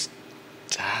least,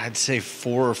 I'd say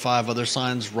 4 or 5 other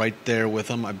signs right there with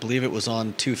them. I believe it was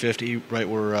on 250, right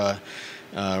where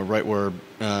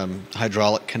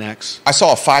hydraulic connects. I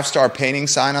saw a 5-star painting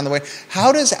sign on the way.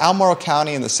 How does Albemarle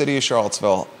County and the city of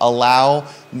Charlottesville allow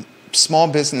small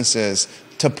businesses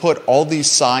to put all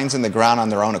these signs in the ground on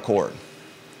their own accord?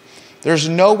 There's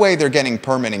no way they're getting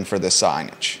permitting for this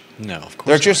signage. No, of course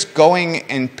They're not. just going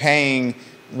and paying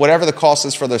whatever the cost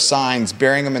is for their signs,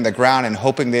 burying them in the ground and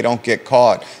hoping they don't get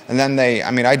caught. And then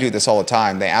I do this all the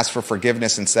time. They ask for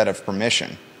forgiveness instead of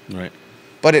permission. Right.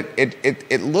 But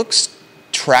it looks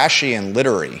trashy and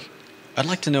littery. I'd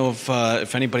like to know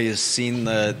if anybody has seen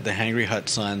the Hangry Hut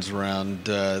signs around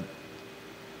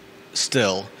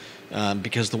still,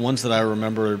 because the ones that I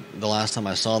remember the last time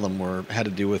I saw them had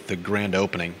to do with the grand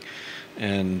opening,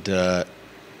 and that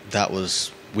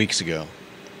was weeks ago.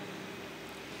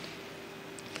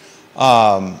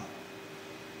 I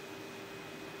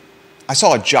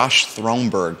saw a Josh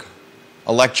Thronberg,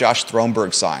 elect Josh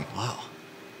Thronberg sign. Wow.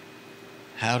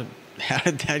 How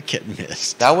did that get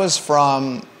missed?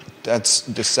 That's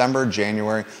December,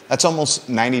 January. That's almost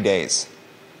 90 days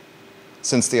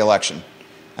since the election.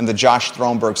 And the Josh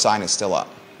Thronberg sign is still up.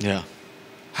 Yeah.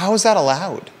 How is that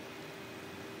allowed?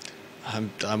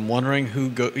 I'm wondering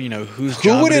whose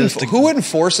job it is who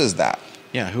enforces that?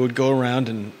 Yeah, who would go around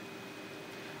and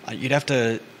you'd have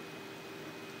to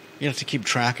keep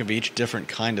track of each different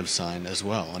kind of sign as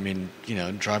well. I mean,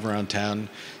 drive around town.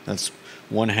 That's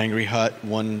one Hangry Hut,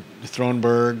 one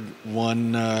Thronberg,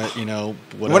 one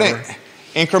whatever.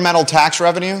 Incremental tax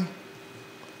revenue?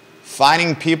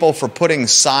 Fining people for putting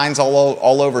signs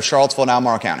all over Charlottesville and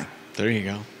Albemarle County. There you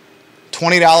go.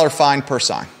 $20 fine per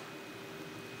sign.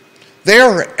 They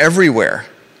are everywhere.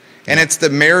 And it's the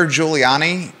Mayor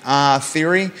Giuliani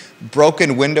theory.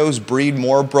 Broken windows breed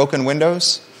more broken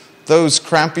windows. Those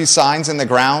crampy signs in the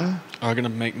ground are going to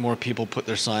make more people put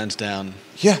their signs down.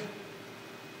 Yeah.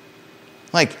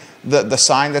 Like the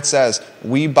sign that says,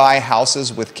 "We buy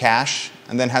houses with cash,"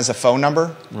 and then has a phone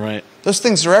number. Right. Those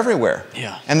things are everywhere.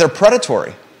 Yeah. And they're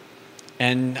predatory.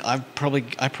 And I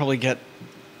probably get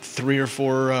three or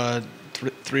four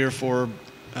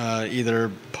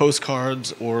either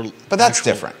postcards or. But that's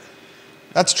different.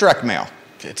 That's direct mail.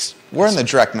 We're in the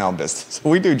direct mail business.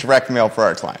 We do direct mail for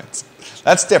our clients.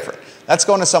 That's different. That's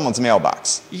going to someone's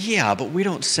mailbox. Yeah, but we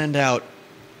don't send out.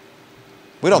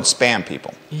 We don't spam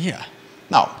people. Yeah.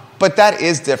 No, but that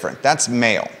is different. That's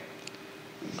mail.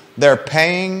 They're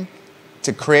paying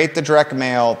to create the direct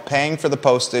mail, paying for the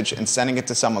postage, and sending it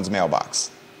to someone's mailbox.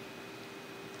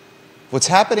 What's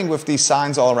happening with these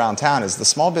signs all around town is the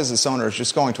small business owner is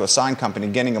just going to a sign company,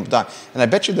 getting them done. And I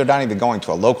bet you they're not even going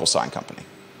to a local sign company.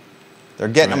 They're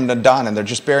getting them done, and they're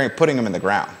just putting them in the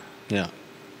ground. Yeah.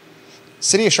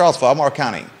 City of Charlottesville, Albemarle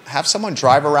County, have someone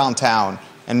drive around town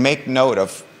and make note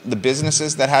of the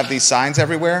businesses that have these signs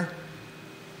everywhere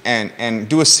and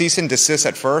do a cease and desist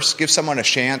at first. Give someone a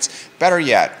chance. Better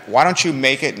yet, why don't you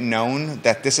make it known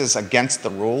that this is against the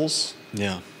rules?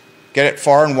 Yeah. Get it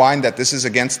far and wide that this is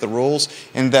against the rules.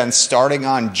 And then starting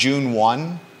on June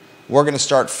 1, we're going to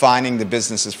start fining the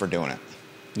businesses for doing it.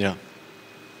 Yeah.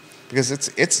 Because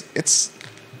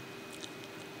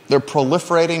they're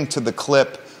proliferating to the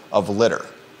clip of litter.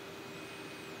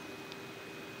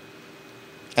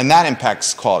 And that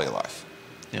impacts quality of life.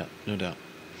 Yeah, no doubt.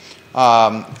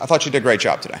 I thought you did a great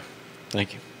job today.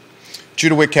 Thank you.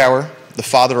 Judah Wickower, the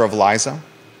father of Liza,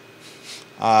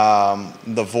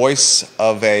 the voice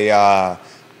of a,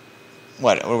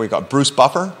 what do we call it, Bruce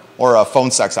Buffer or a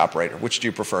phone sex operator? Which do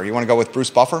you prefer? You want to go with Bruce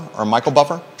Buffer or Michael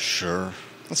Buffer? Sure.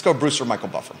 Let's go Bruce or Michael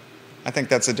Buffer. I think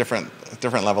that's a different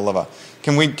level of a.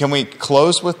 Can we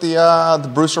close with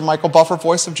the Bruce or Michael Buffer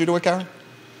voice of Judah Wickower?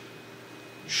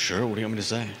 Sure. What do you want me to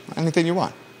say? Anything you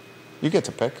want. You get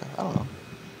to pick. I don't know.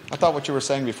 I thought what you were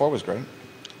saying before was great.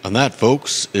 And that,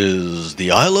 folks, is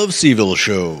the I Love CVille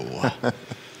Show.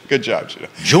 Good job, Judah.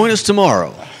 Join us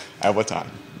tomorrow. At what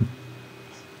time?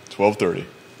 12:30.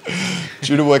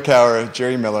 Judah Wickower,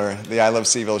 Jerry Miller, the I Love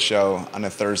CVille Show on a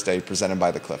Thursday presented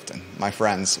by the Clifton. My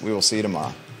friends, we will see you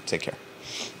tomorrow. Take care.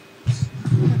 We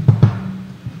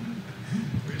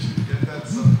should get that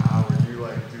somehow where you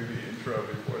do the intro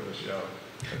before the show.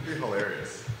 That'd be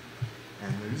hilarious.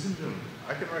 And ladies and gentlemen,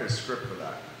 I can write a script for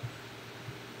that.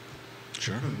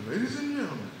 Sure. And ladies and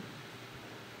gentlemen,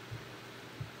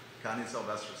 Connie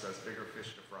Sylvester says bigger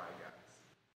fish to fry, guys.